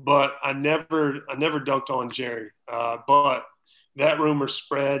 but I never dunked on Jerry. But that rumor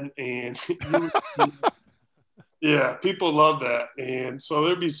spread, and yeah, people love that. And so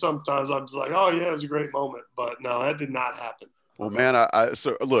there'd be sometimes I'm just like, oh yeah, it was a great moment. But no, that did not happen. Well, man,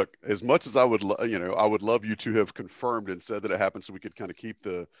 so look, as much as I would love you to have confirmed and said that it happened so we could kind of keep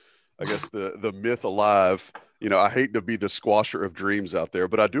the myth alive. I hate to be the squasher of dreams out there,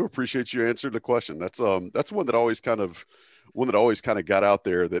 but I do appreciate you answering the question. That's one that always kind of got out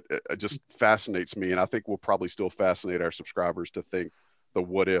there that just fascinates me. And I think will probably still fascinate our subscribers to think the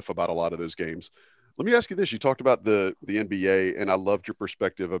what if about a lot of those games. Let me ask you this. You talked about the NBA, and I loved your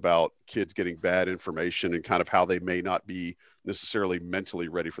perspective about kids getting bad information and kind of how they may not be necessarily mentally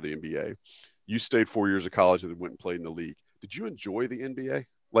ready for the NBA. You stayed 4 years of college and then went and played in the league. Did you enjoy the NBA?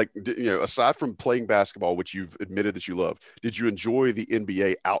 Like, aside from playing basketball, which you've admitted that you love, did you enjoy the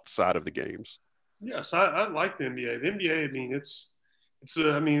NBA outside of the games? Yes, I like the NBA. The NBA, I mean, it's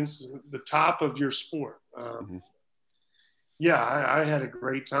the top of your sport. Yeah, I had a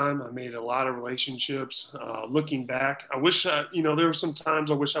great time. I made a lot of relationships. Looking back, I wish, there were some times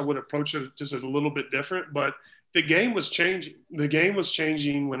I wish I would approach it just a little bit different, but the game was changing. The game was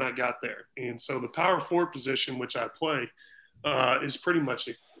changing when I got there. And so the power forward position, which I play, is pretty much,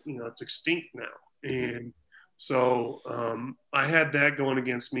 it's extinct now. And so I had that going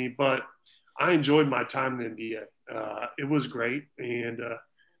against me, but I enjoyed my time in the NBA. It was great. And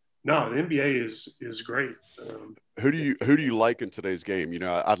no, the NBA is great. Who do you like in today's game?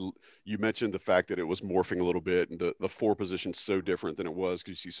 You mentioned the fact that it was morphing a little bit, and the four position's so different than it was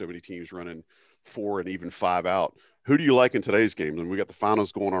because you see so many teams running 4 and even 5 out. Who do you like in today's game? And we got the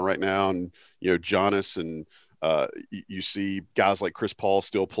finals going on right now, and Giannis, and you see guys like Chris Paul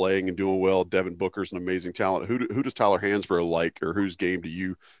still playing and doing well. Devin Booker's an amazing talent. Who does Tyler Hansbrough like, or whose game do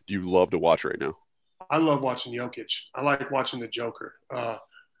you love to watch right now? I love watching Jokic. I like watching the Joker.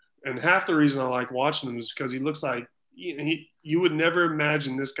 And half the reason I like watching him is because he looks like you would never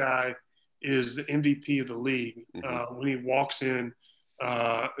imagine this guy is the MVP of the league when he walks in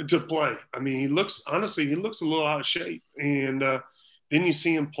to play. I mean, he looks a little out of shape. And then you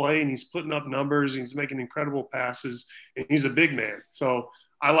see him play, and he's putting up numbers, and he's making incredible passes, and he's a big man. So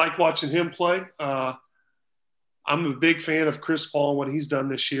I like watching him play. I'm a big fan of Chris Paul and what he's done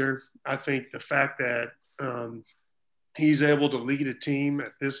this year. I think the fact that he's able to lead a team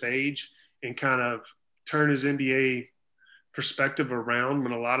at this age and kind of turn his NBA perspective around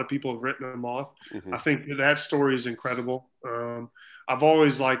when a lot of people have written him off. Mm-hmm. I think that story is incredible. I've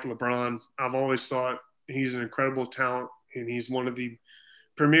always liked LeBron. I've always thought he's an incredible talent, and he's one of the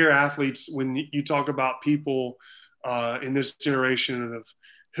premier athletes. When you talk about people in this generation of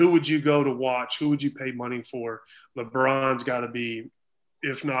who would you go to watch, who would you pay money for, LeBron's got to be,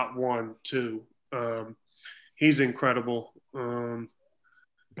 if not one, two. He's incredible.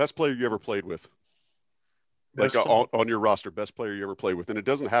 Best player you ever played with? Like on your roster, best player you ever played with. And it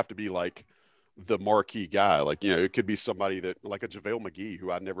doesn't have to be like the marquee guy. Like, you know, it could be somebody that like a JaVale McGee,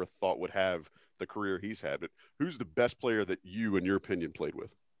 who I never thought would have the career he's had. But who's the best player that you, in your opinion, played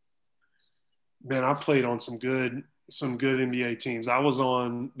with? Man, I played on some good NBA teams. I was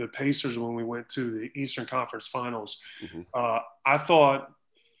on the Pacers when we went to the Eastern Conference Finals. Mm-hmm. I thought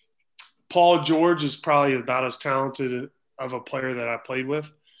Paul George is probably about as talented of a player that I played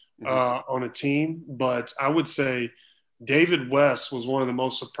with on a team, but I would say David West was one of the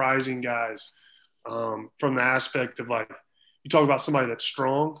most surprising guys from the aspect of, like, you talk about somebody that's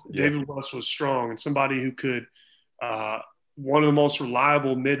strong. Yeah. David West was strong and somebody who could one of the most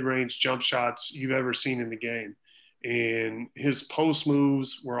reliable mid-range jump shots you've ever seen in the game. And his post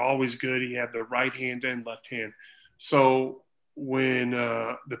moves were always good. He had the right hand and left hand. So when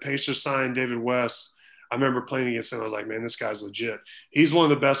the Pacers signed David West, I remember playing against him. I was like, man, this guy's legit. He's one of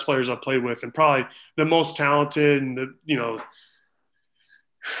the best players I've played with, and probably the most talented, and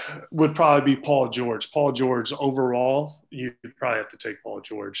would probably be Paul George. Paul George overall, you'd probably have to take Paul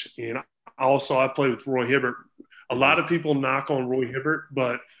George. And also I played with Roy Hibbert. A lot of people knock on Roy Hibbert,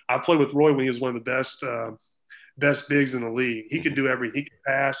 but I played with Roy when he was one of the best bigs in the league. He could do everything. He could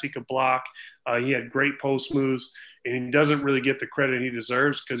pass, he could block. He had great post moves, and he doesn't really get the credit he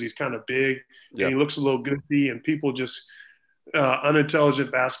deserves because he's kind of big and he looks a little goofy, and people just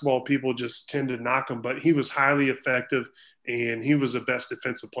unintelligent basketball people just tend to knock him. But he was highly effective, and he was the best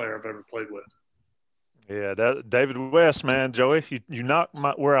defensive player I've ever played with. Yeah, that David West, man, Joey, you knocked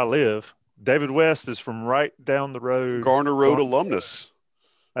where I live. David West is from right down the road. Garner Road alumnus.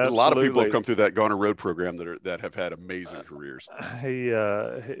 There's Absolutely. a lot of people have come through that Garner Road program that have had amazing careers.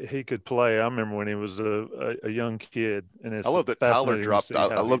 He could play. I remember when he was a young kid. And it's I love that Tyler dropped.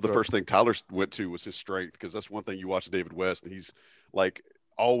 I love the broke. first thing Tyler went to was his strength, because that's one thing you watch David West, and he's like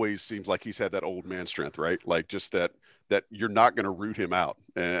always seems like he's had that old man strength, right? Like just that you're not going to root him out.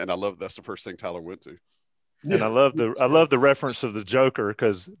 And I love that's the first thing Tyler went to. And I love the reference of the Joker,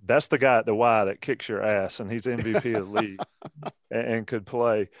 because that's the guy at the Y that kicks your ass, and he's MVP of the league and could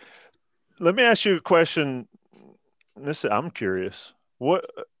play. Let me ask you a question. I'm curious.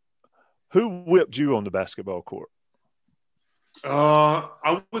 Who whipped you on the basketball court?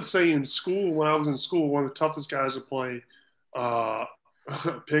 I would say in school, when I was in school, one of the toughest guys to play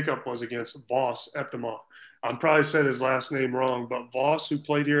pickup was against Voss Eptima. I probably said his last name wrong, but Voss, who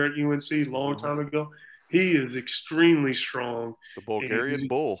played here at UNC a long time ago, he is extremely strong. The Bulgarian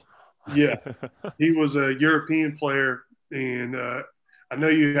bull. Yeah. He was a European player, and I know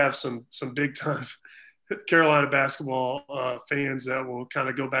you have some big-time Carolina basketball fans that will kind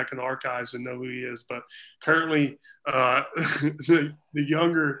of go back in the archives and know who he is. But currently the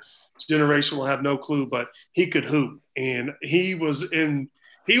younger generation will have no clue, but he could hoop. And he was in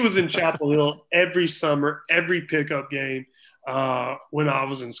Chapel Hill every summer, every pickup game when I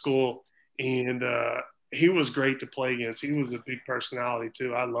was in school. And he was great to play against. He was a big personality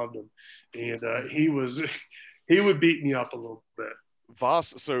too. I loved him. And he would beat me up a little bit.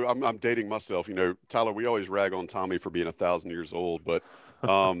 Voss, so I'm dating myself. You know, Tyler, we always rag on Tommy for being 1,000 years old, but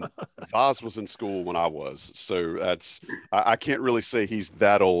Voss was in school when I was. So I can't really say he's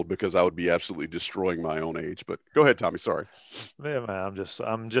that old, because I would be absolutely destroying my own age. But go ahead, Tommy. Sorry. Yeah, man,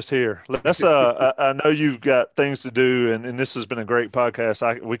 I'm just here. Let's I know you've got things to do, and this has been a great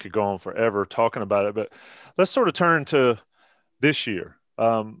podcast. We could go on forever talking about it, but let's sort of turn to this year.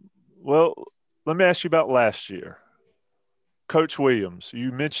 Well, let me ask you about last year. Coach Williams, you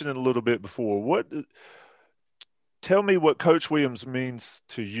mentioned it a little bit before. Tell me what Coach Williams means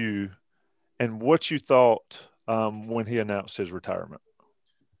to you, and what you thought when he announced his retirement.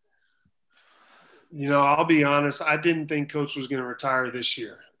 You know, I'll be honest. I didn't think Coach was going to retire this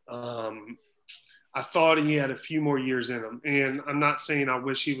year. I thought he had a few more years in him, and I'm not saying I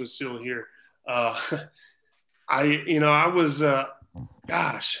wish he was still here. I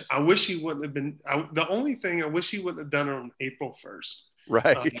wish he wouldn't have been. The only thing I wish he wouldn't have done it on April 1st.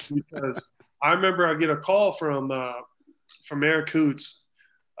 Right. Because I remember I get a call from Eric Hoots,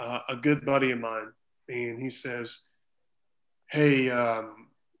 a good buddy of mine, and he says, "Hey,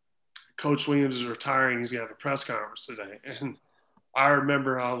 Coach Williams is retiring. He's going to have a press conference today. And I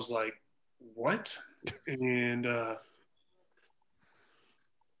remember I was like, what? And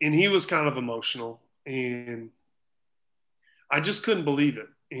he was kind of emotional, and I just couldn't believe it.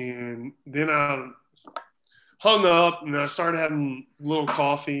 And then I hung up, and I started having a little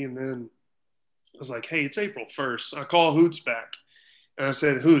coffee, and then I was like, hey, it's April 1st. I call Hoots back, and I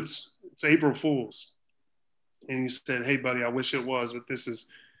said, Hoots, it's April Fool's. And he said, hey, buddy, I wish it was, but this is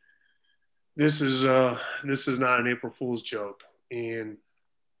not an April Fool's joke. And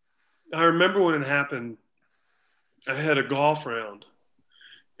I remember when it happened, I had a golf round,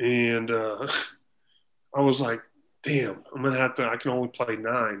 and I was like, damn, I can only play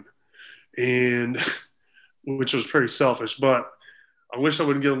 9. And which was pretty selfish, but I wish I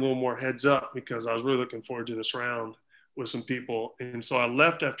would get a little more heads up because I was really looking forward to this round with some people. And so I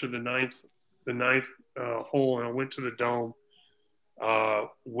left after the ninth hole, and I went to the Dome.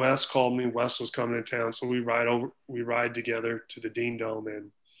 Wes called me. Wes was coming to town, so we ride together to the Dean Dome,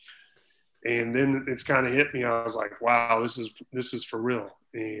 and then it's kind of hit me. I was like, wow, this is for real.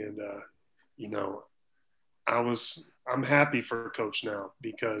 And I'm happy for Coach now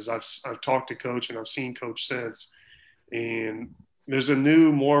because I've talked to Coach and I've seen Coach since, and there's a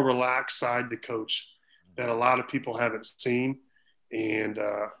new, more relaxed side to Coach that a lot of people haven't seen, and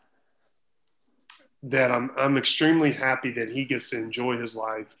that I'm extremely happy that he gets to enjoy his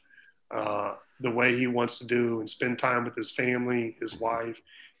life the way he wants to do and spend time with his family, his wife,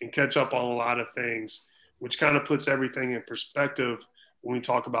 and catch up on a lot of things, which kind of puts everything in perspective when we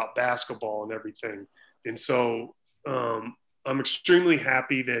talk about basketball and everything. And so I'm extremely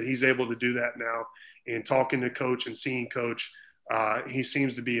happy that he's able to do that now. And talking to Coach and seeing Coach, he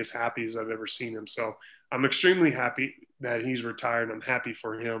seems to be as happy as I've ever seen him. So I'm extremely happy that he's retired. I'm happy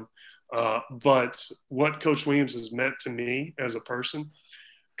for him. But what Coach Williams has meant to me as a person,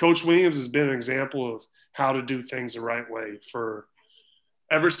 Coach Williams has been an example of how to do things the right way for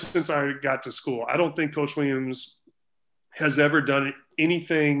ever since I got to school. I don't think Coach Williams has ever done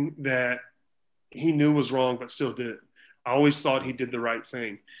anything that he knew was wrong but still did it. I always thought he did the right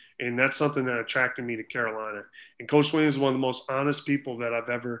thing. And that's something that attracted me to Carolina. And Coach Williams is one of the most honest people that I've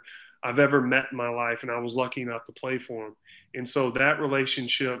ever met in my life, and I was lucky enough to play for him. And so that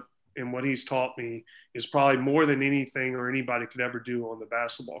relationship and what he's taught me is probably more than anything or anybody could ever do on the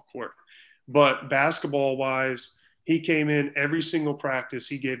basketball court. But basketball-wise, he came in every single practice.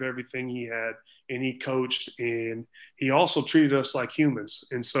 He gave everything he had, and he coached, and he also treated us like humans.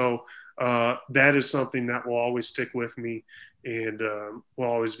 And so that is something that will always stick with me, and will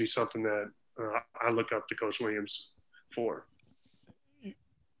always be something that I look up to Coach Williams for.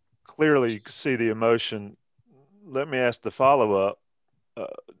 Clearly, you can see the emotion. Let me ask the follow-up.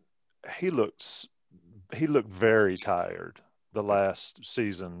 He looked very tired the last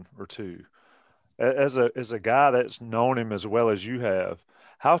season or two. As a guy that's known him as well as you have,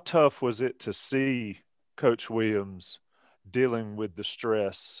 how tough was it to see Coach Williams dealing with the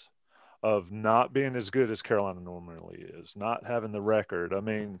stress of not being as good as Carolina normally is, not having the record? I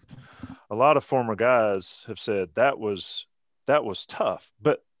mean, a lot of former guys have said that was tough,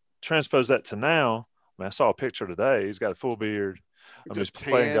 but transpose that to now. I mean, I saw a picture today. He's got a full beard. I mean, he's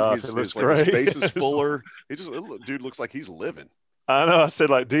playing golf. It looks great. His face is fuller. Dude looks like he's living. I know. I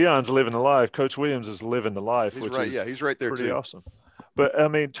said, like, Deion's living the life. Coach Williams is living the life, he's right there pretty too. Awesome. But I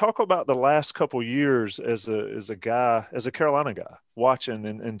mean, talk about the last couple years as a Carolina guy, watching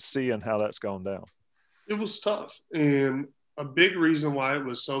and seeing how that's gone down. It was tough, and a big reason why it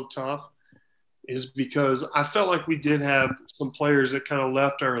was so tough is because I felt like we did have some players that kind of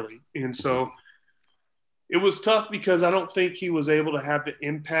left early, and so it was tough because I don't think he was able to have the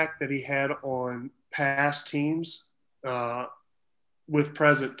impact that he had on past teams with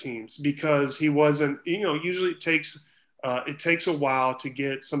present teams, because he wasn't, usually it takes a while to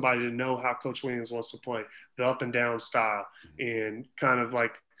get somebody to know how Coach Williams wants to play, the up and down style, and kind of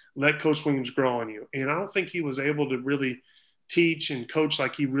like let Coach Williams grow on you. And I don't think he was able to really teach and coach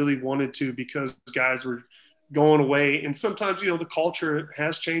like he really wanted to, because guys were going away. And sometimes, the culture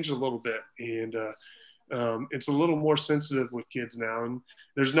has changed a little bit, and it's a little more sensitive with kids now, and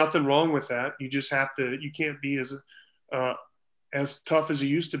there's nothing wrong with that. You just have to, you can't be as tough as you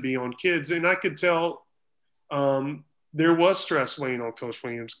used to be on kids. And I could tell there was stress weighing on Coach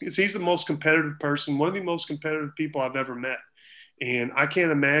Williams, because he's the most competitive person, one of the most competitive people I've ever met. And I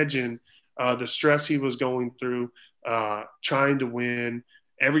can't imagine the stress he was going through, trying to win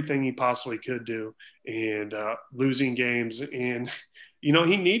everything he possibly could do, and losing games. And he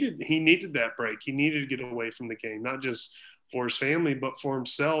needed that break. He needed to get away from the game, not just for his family, but for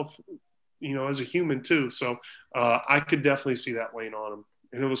himself, as a human too. So I could definitely see that weighing on him,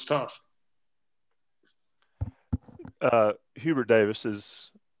 and it was tough. Hubert Davis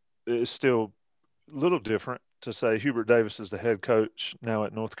is still a little different to say Hubert Davis is the head coach now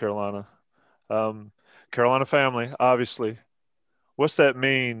at North Carolina. Carolina family, obviously. What's that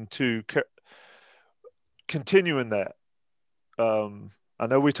mean to continuing that? I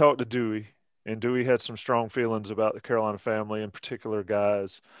know we talked to Dewey, and Dewey had some strong feelings about the Carolina family, in particular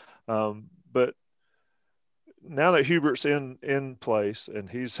guys. But now that Hubert's in place and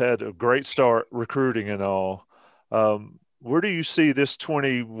he's had a great start recruiting and all, where do you see this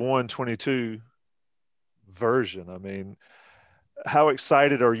 21-22 version? I mean, how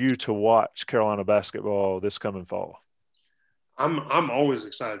excited are you to watch Carolina basketball this coming fall? I'm always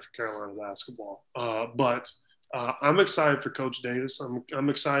excited for Carolina basketball, but I'm excited for Coach Davis. I'm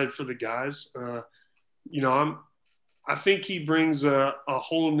excited for the guys. I think he brings a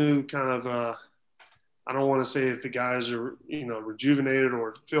whole new kind of I don't want to say if the guys are rejuvenated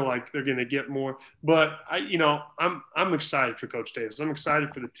or feel like they're going to get more, but I'm excited for Coach Davis. I'm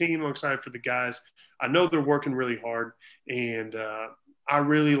excited for the team. I'm excited for the guys. I know they're working really hard, and I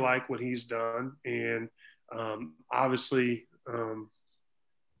really like what he's done. And obviously,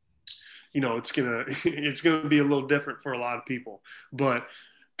 it's gonna be a little different for a lot of people, but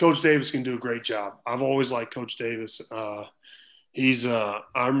Coach Davis can do a great job. I've always liked Coach Davis. I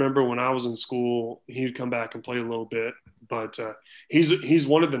remember when I was in school, he'd come back and play a little bit, but he's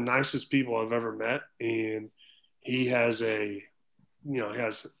one of the nicest people I've ever met, and he has a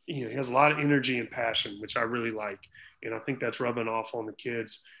lot of energy and passion, which I really like, and I think that's rubbing off on the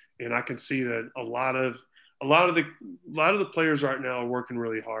kids. And I can see that a lot of the players right now are working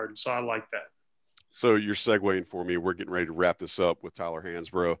really hard, and so I like that. So you're segueing for me. We're getting ready to wrap this up with Tyler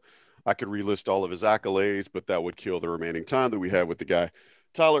Hansbrough. I could relist all of his accolades, but that would kill the remaining time that we have with the guy.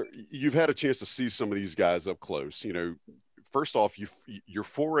 Tyler, you've had a chance to see some of these guys up close. First off, your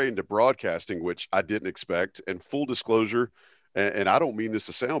foray into broadcasting, which I didn't expect, and full disclosure, and I don't mean this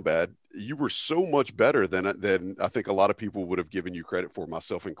to sound bad, you were so much better than I think a lot of people would have given you credit for,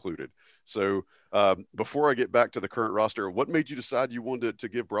 myself included. So before I get back to the current roster, what made you decide you wanted to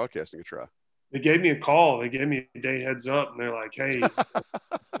give broadcasting a try? They gave me a call. They gave me a day heads up, and they're like, "Hey, you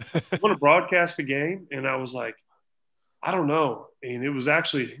want to broadcast the game?" And I was like, "I don't know." And it was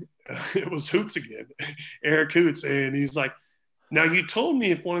Hoots again, Eric Hoots, and he's like, "Now you told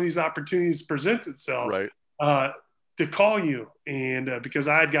me if one of these opportunities presents itself, right, to call you." And because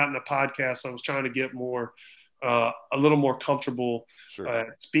I had gotten a podcast, I was trying to get more, a little more comfortable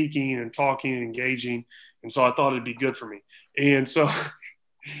speaking and talking and engaging, and so I thought it'd be good for me. And so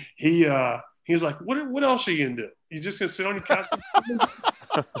he was like, what else are you gonna do? You just gonna sit on your couch?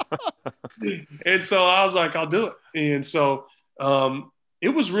 And so I was like, I'll do it. And so it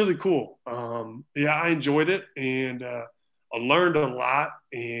was really cool. I enjoyed it, and I learned a lot.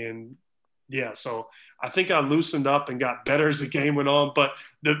 And so I think I loosened up and got better as the game went on. But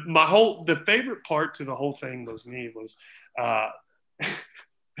the favorite part to the whole thing was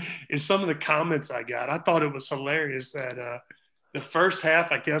is some of the comments I got. I thought it was hilarious that the first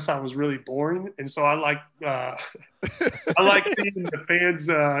half, I guess I was really boring, and so I like seeing the fans'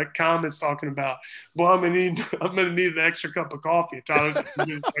 comments talking about, "Well, I'm gonna need an extra cup of coffee." Tyler,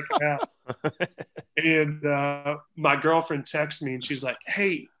 and my girlfriend texts me, and she's like,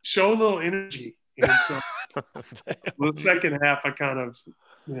 "Hey, show a little energy." And so the second half, I kind of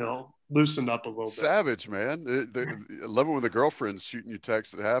loosened up a little bit. Savage, man. I love it when the girlfriend's shooting you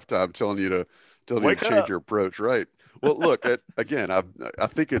texts at halftime, telling you to change your approach. Right. Well, look, again, I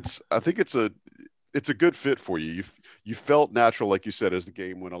think it's a good fit for you. You felt natural, like you said, as the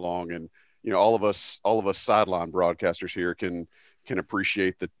game went along, and all of us sideline broadcasters here can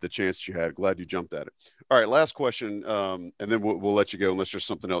appreciate the chance you had. Glad you jumped at it. All right, last question, and then we'll let you go unless there's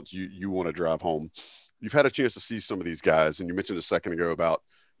something else you want to drive home. You've had a chance to see some of these guys, and you mentioned a second ago about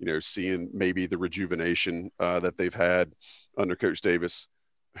seeing maybe the rejuvenation that they've had under Coach Davis.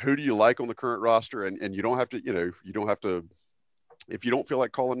 Who do you like on the current roster? And you don't have to, if you don't feel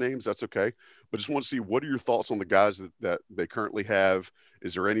like calling names, that's okay. But just want to see, what are your thoughts on the guys that they currently have?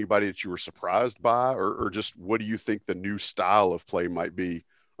 Is there anybody that you were surprised by, or just what do you think the new style of play might be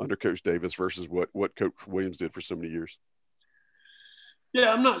under Coach Davis versus what Coach Williams did for so many years?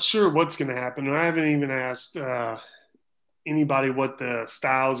 Yeah, I'm not sure what's going to happen. And I haven't even asked anybody what the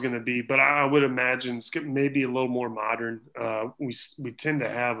style is going to be, but I would imagine it's maybe a little more modern. We tend to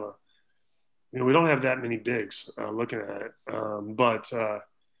have we don't have that many bigs looking at it. But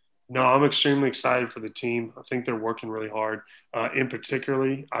no, I'm extremely excited for the team. I think they're working really hard. In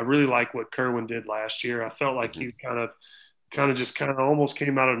particularly, I really like what Kerwin did last year. I felt like he kind of almost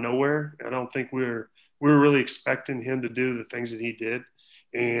came out of nowhere. I don't think we were really expecting him to do the things that he did.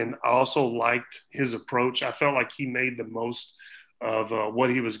 And I also liked his approach. I felt like he made the most of what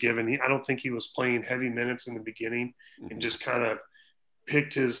he was given. I don't think he was playing heavy minutes in the beginning and just kind of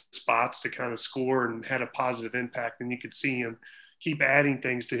picked his spots to kind of score and had a positive impact. And you could see him keep adding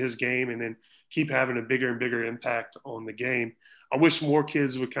things to his game and then keep having a bigger and bigger impact on the game. I wish more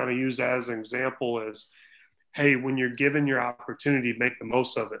kids would kind of use that as an example as, hey, when you're given your opportunity, make the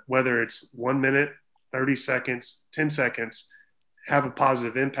most of it, whether it's 1 minute, 30 seconds, 10 seconds, have a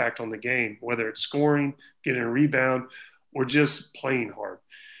positive impact on the game, whether it's scoring, getting a rebound, or just playing hard.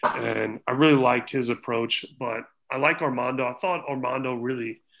 And I really liked his approach, but I like Armando. I thought Armando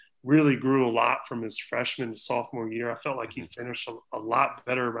really grew a lot from his freshman to sophomore year. I felt like he finished a lot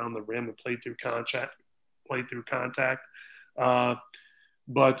better around the rim and played through contact.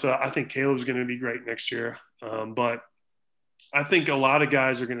 But I think Caleb's going to be great next year. But I think a lot of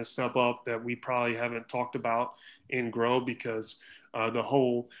guys are going to step up that we probably haven't talked about and grow because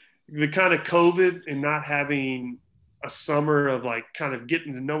the kind of COVID and not having a summer of like kind of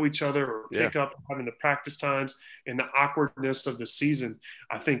getting to know each other or pick up having the practice times and the awkwardness of the season,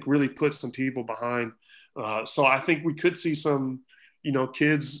 I think really put some people behind. So I think we could see some,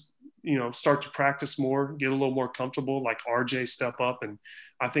 kids, start to practice more, get a little more comfortable, like RJ step up. And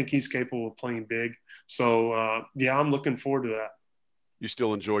I think he's capable of playing big. So I'm looking forward to that. You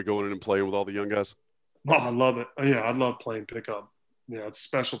still enjoy going in and playing with all the young guys? Oh, I love it. Yeah. I love playing pickup. Yeah. It's a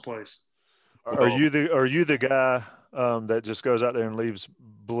special place. Are you the guy that just goes out there and leaves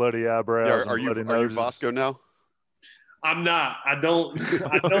bloody eyebrows? Are you Vasco now? I'm not. I don't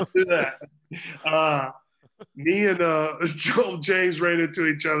do that. Me and Joel James ran into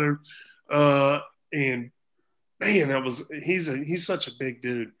each other, and man, he's such a big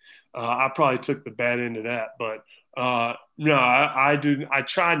dude. I probably took the bad end of that, but no, I do. I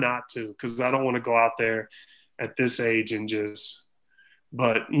try not to because I don't want to go out there at this age and just.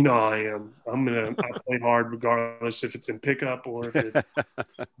 But I am. I play hard regardless if it's in pickup or if it's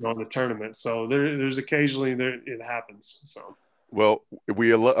on the tournament. So there's occasionally it happens. So. Well,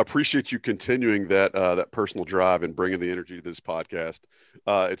 we appreciate you continuing that personal drive and bringing the energy to this podcast.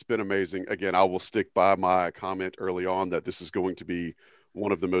 It's been amazing. Again, I will stick by my comment early on that this is going to be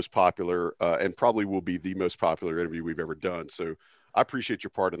one of the most popular and probably will be the most popular interview we've ever done. So I appreciate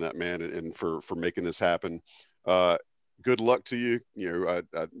your part in that, man, and for making this happen. Good luck to you.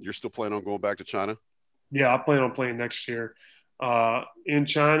 You're still planning on going back to China? Yeah, I plan on playing next year in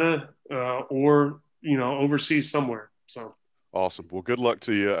China or, overseas somewhere. So awesome. Well, good luck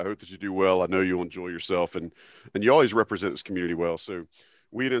to you. I hope that you do well. I know you'll enjoy yourself and you always represent this community well. So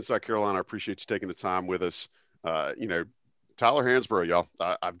we at Inside Carolina appreciate you taking the time with us. Tyler Hansbrough, y'all,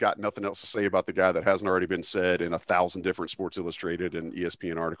 I've got nothing else to say about the guy that hasn't already been said in 1,000 different Sports Illustrated and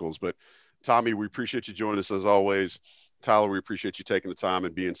ESPN articles. But Tommy, we appreciate you joining us as always. Tyler, we appreciate you taking the time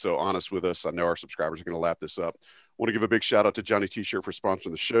and being so honest with us. I know our subscribers are going to lap this up. I want to give a big shout out to Johnny T-Shirt for sponsoring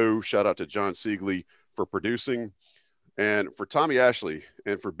the show. Shout out to John Siegley for producing. And for Tommy Ashley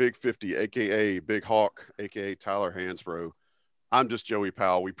and for Big 50, a.k.a. Big Hawk, a.k.a. Tyler Hansbrough, I'm just Joey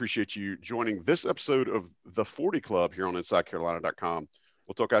Powell. We appreciate you joining this episode of The 40 Club here on InsideCarolina.com.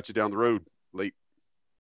 We'll talk at you down the road. Late.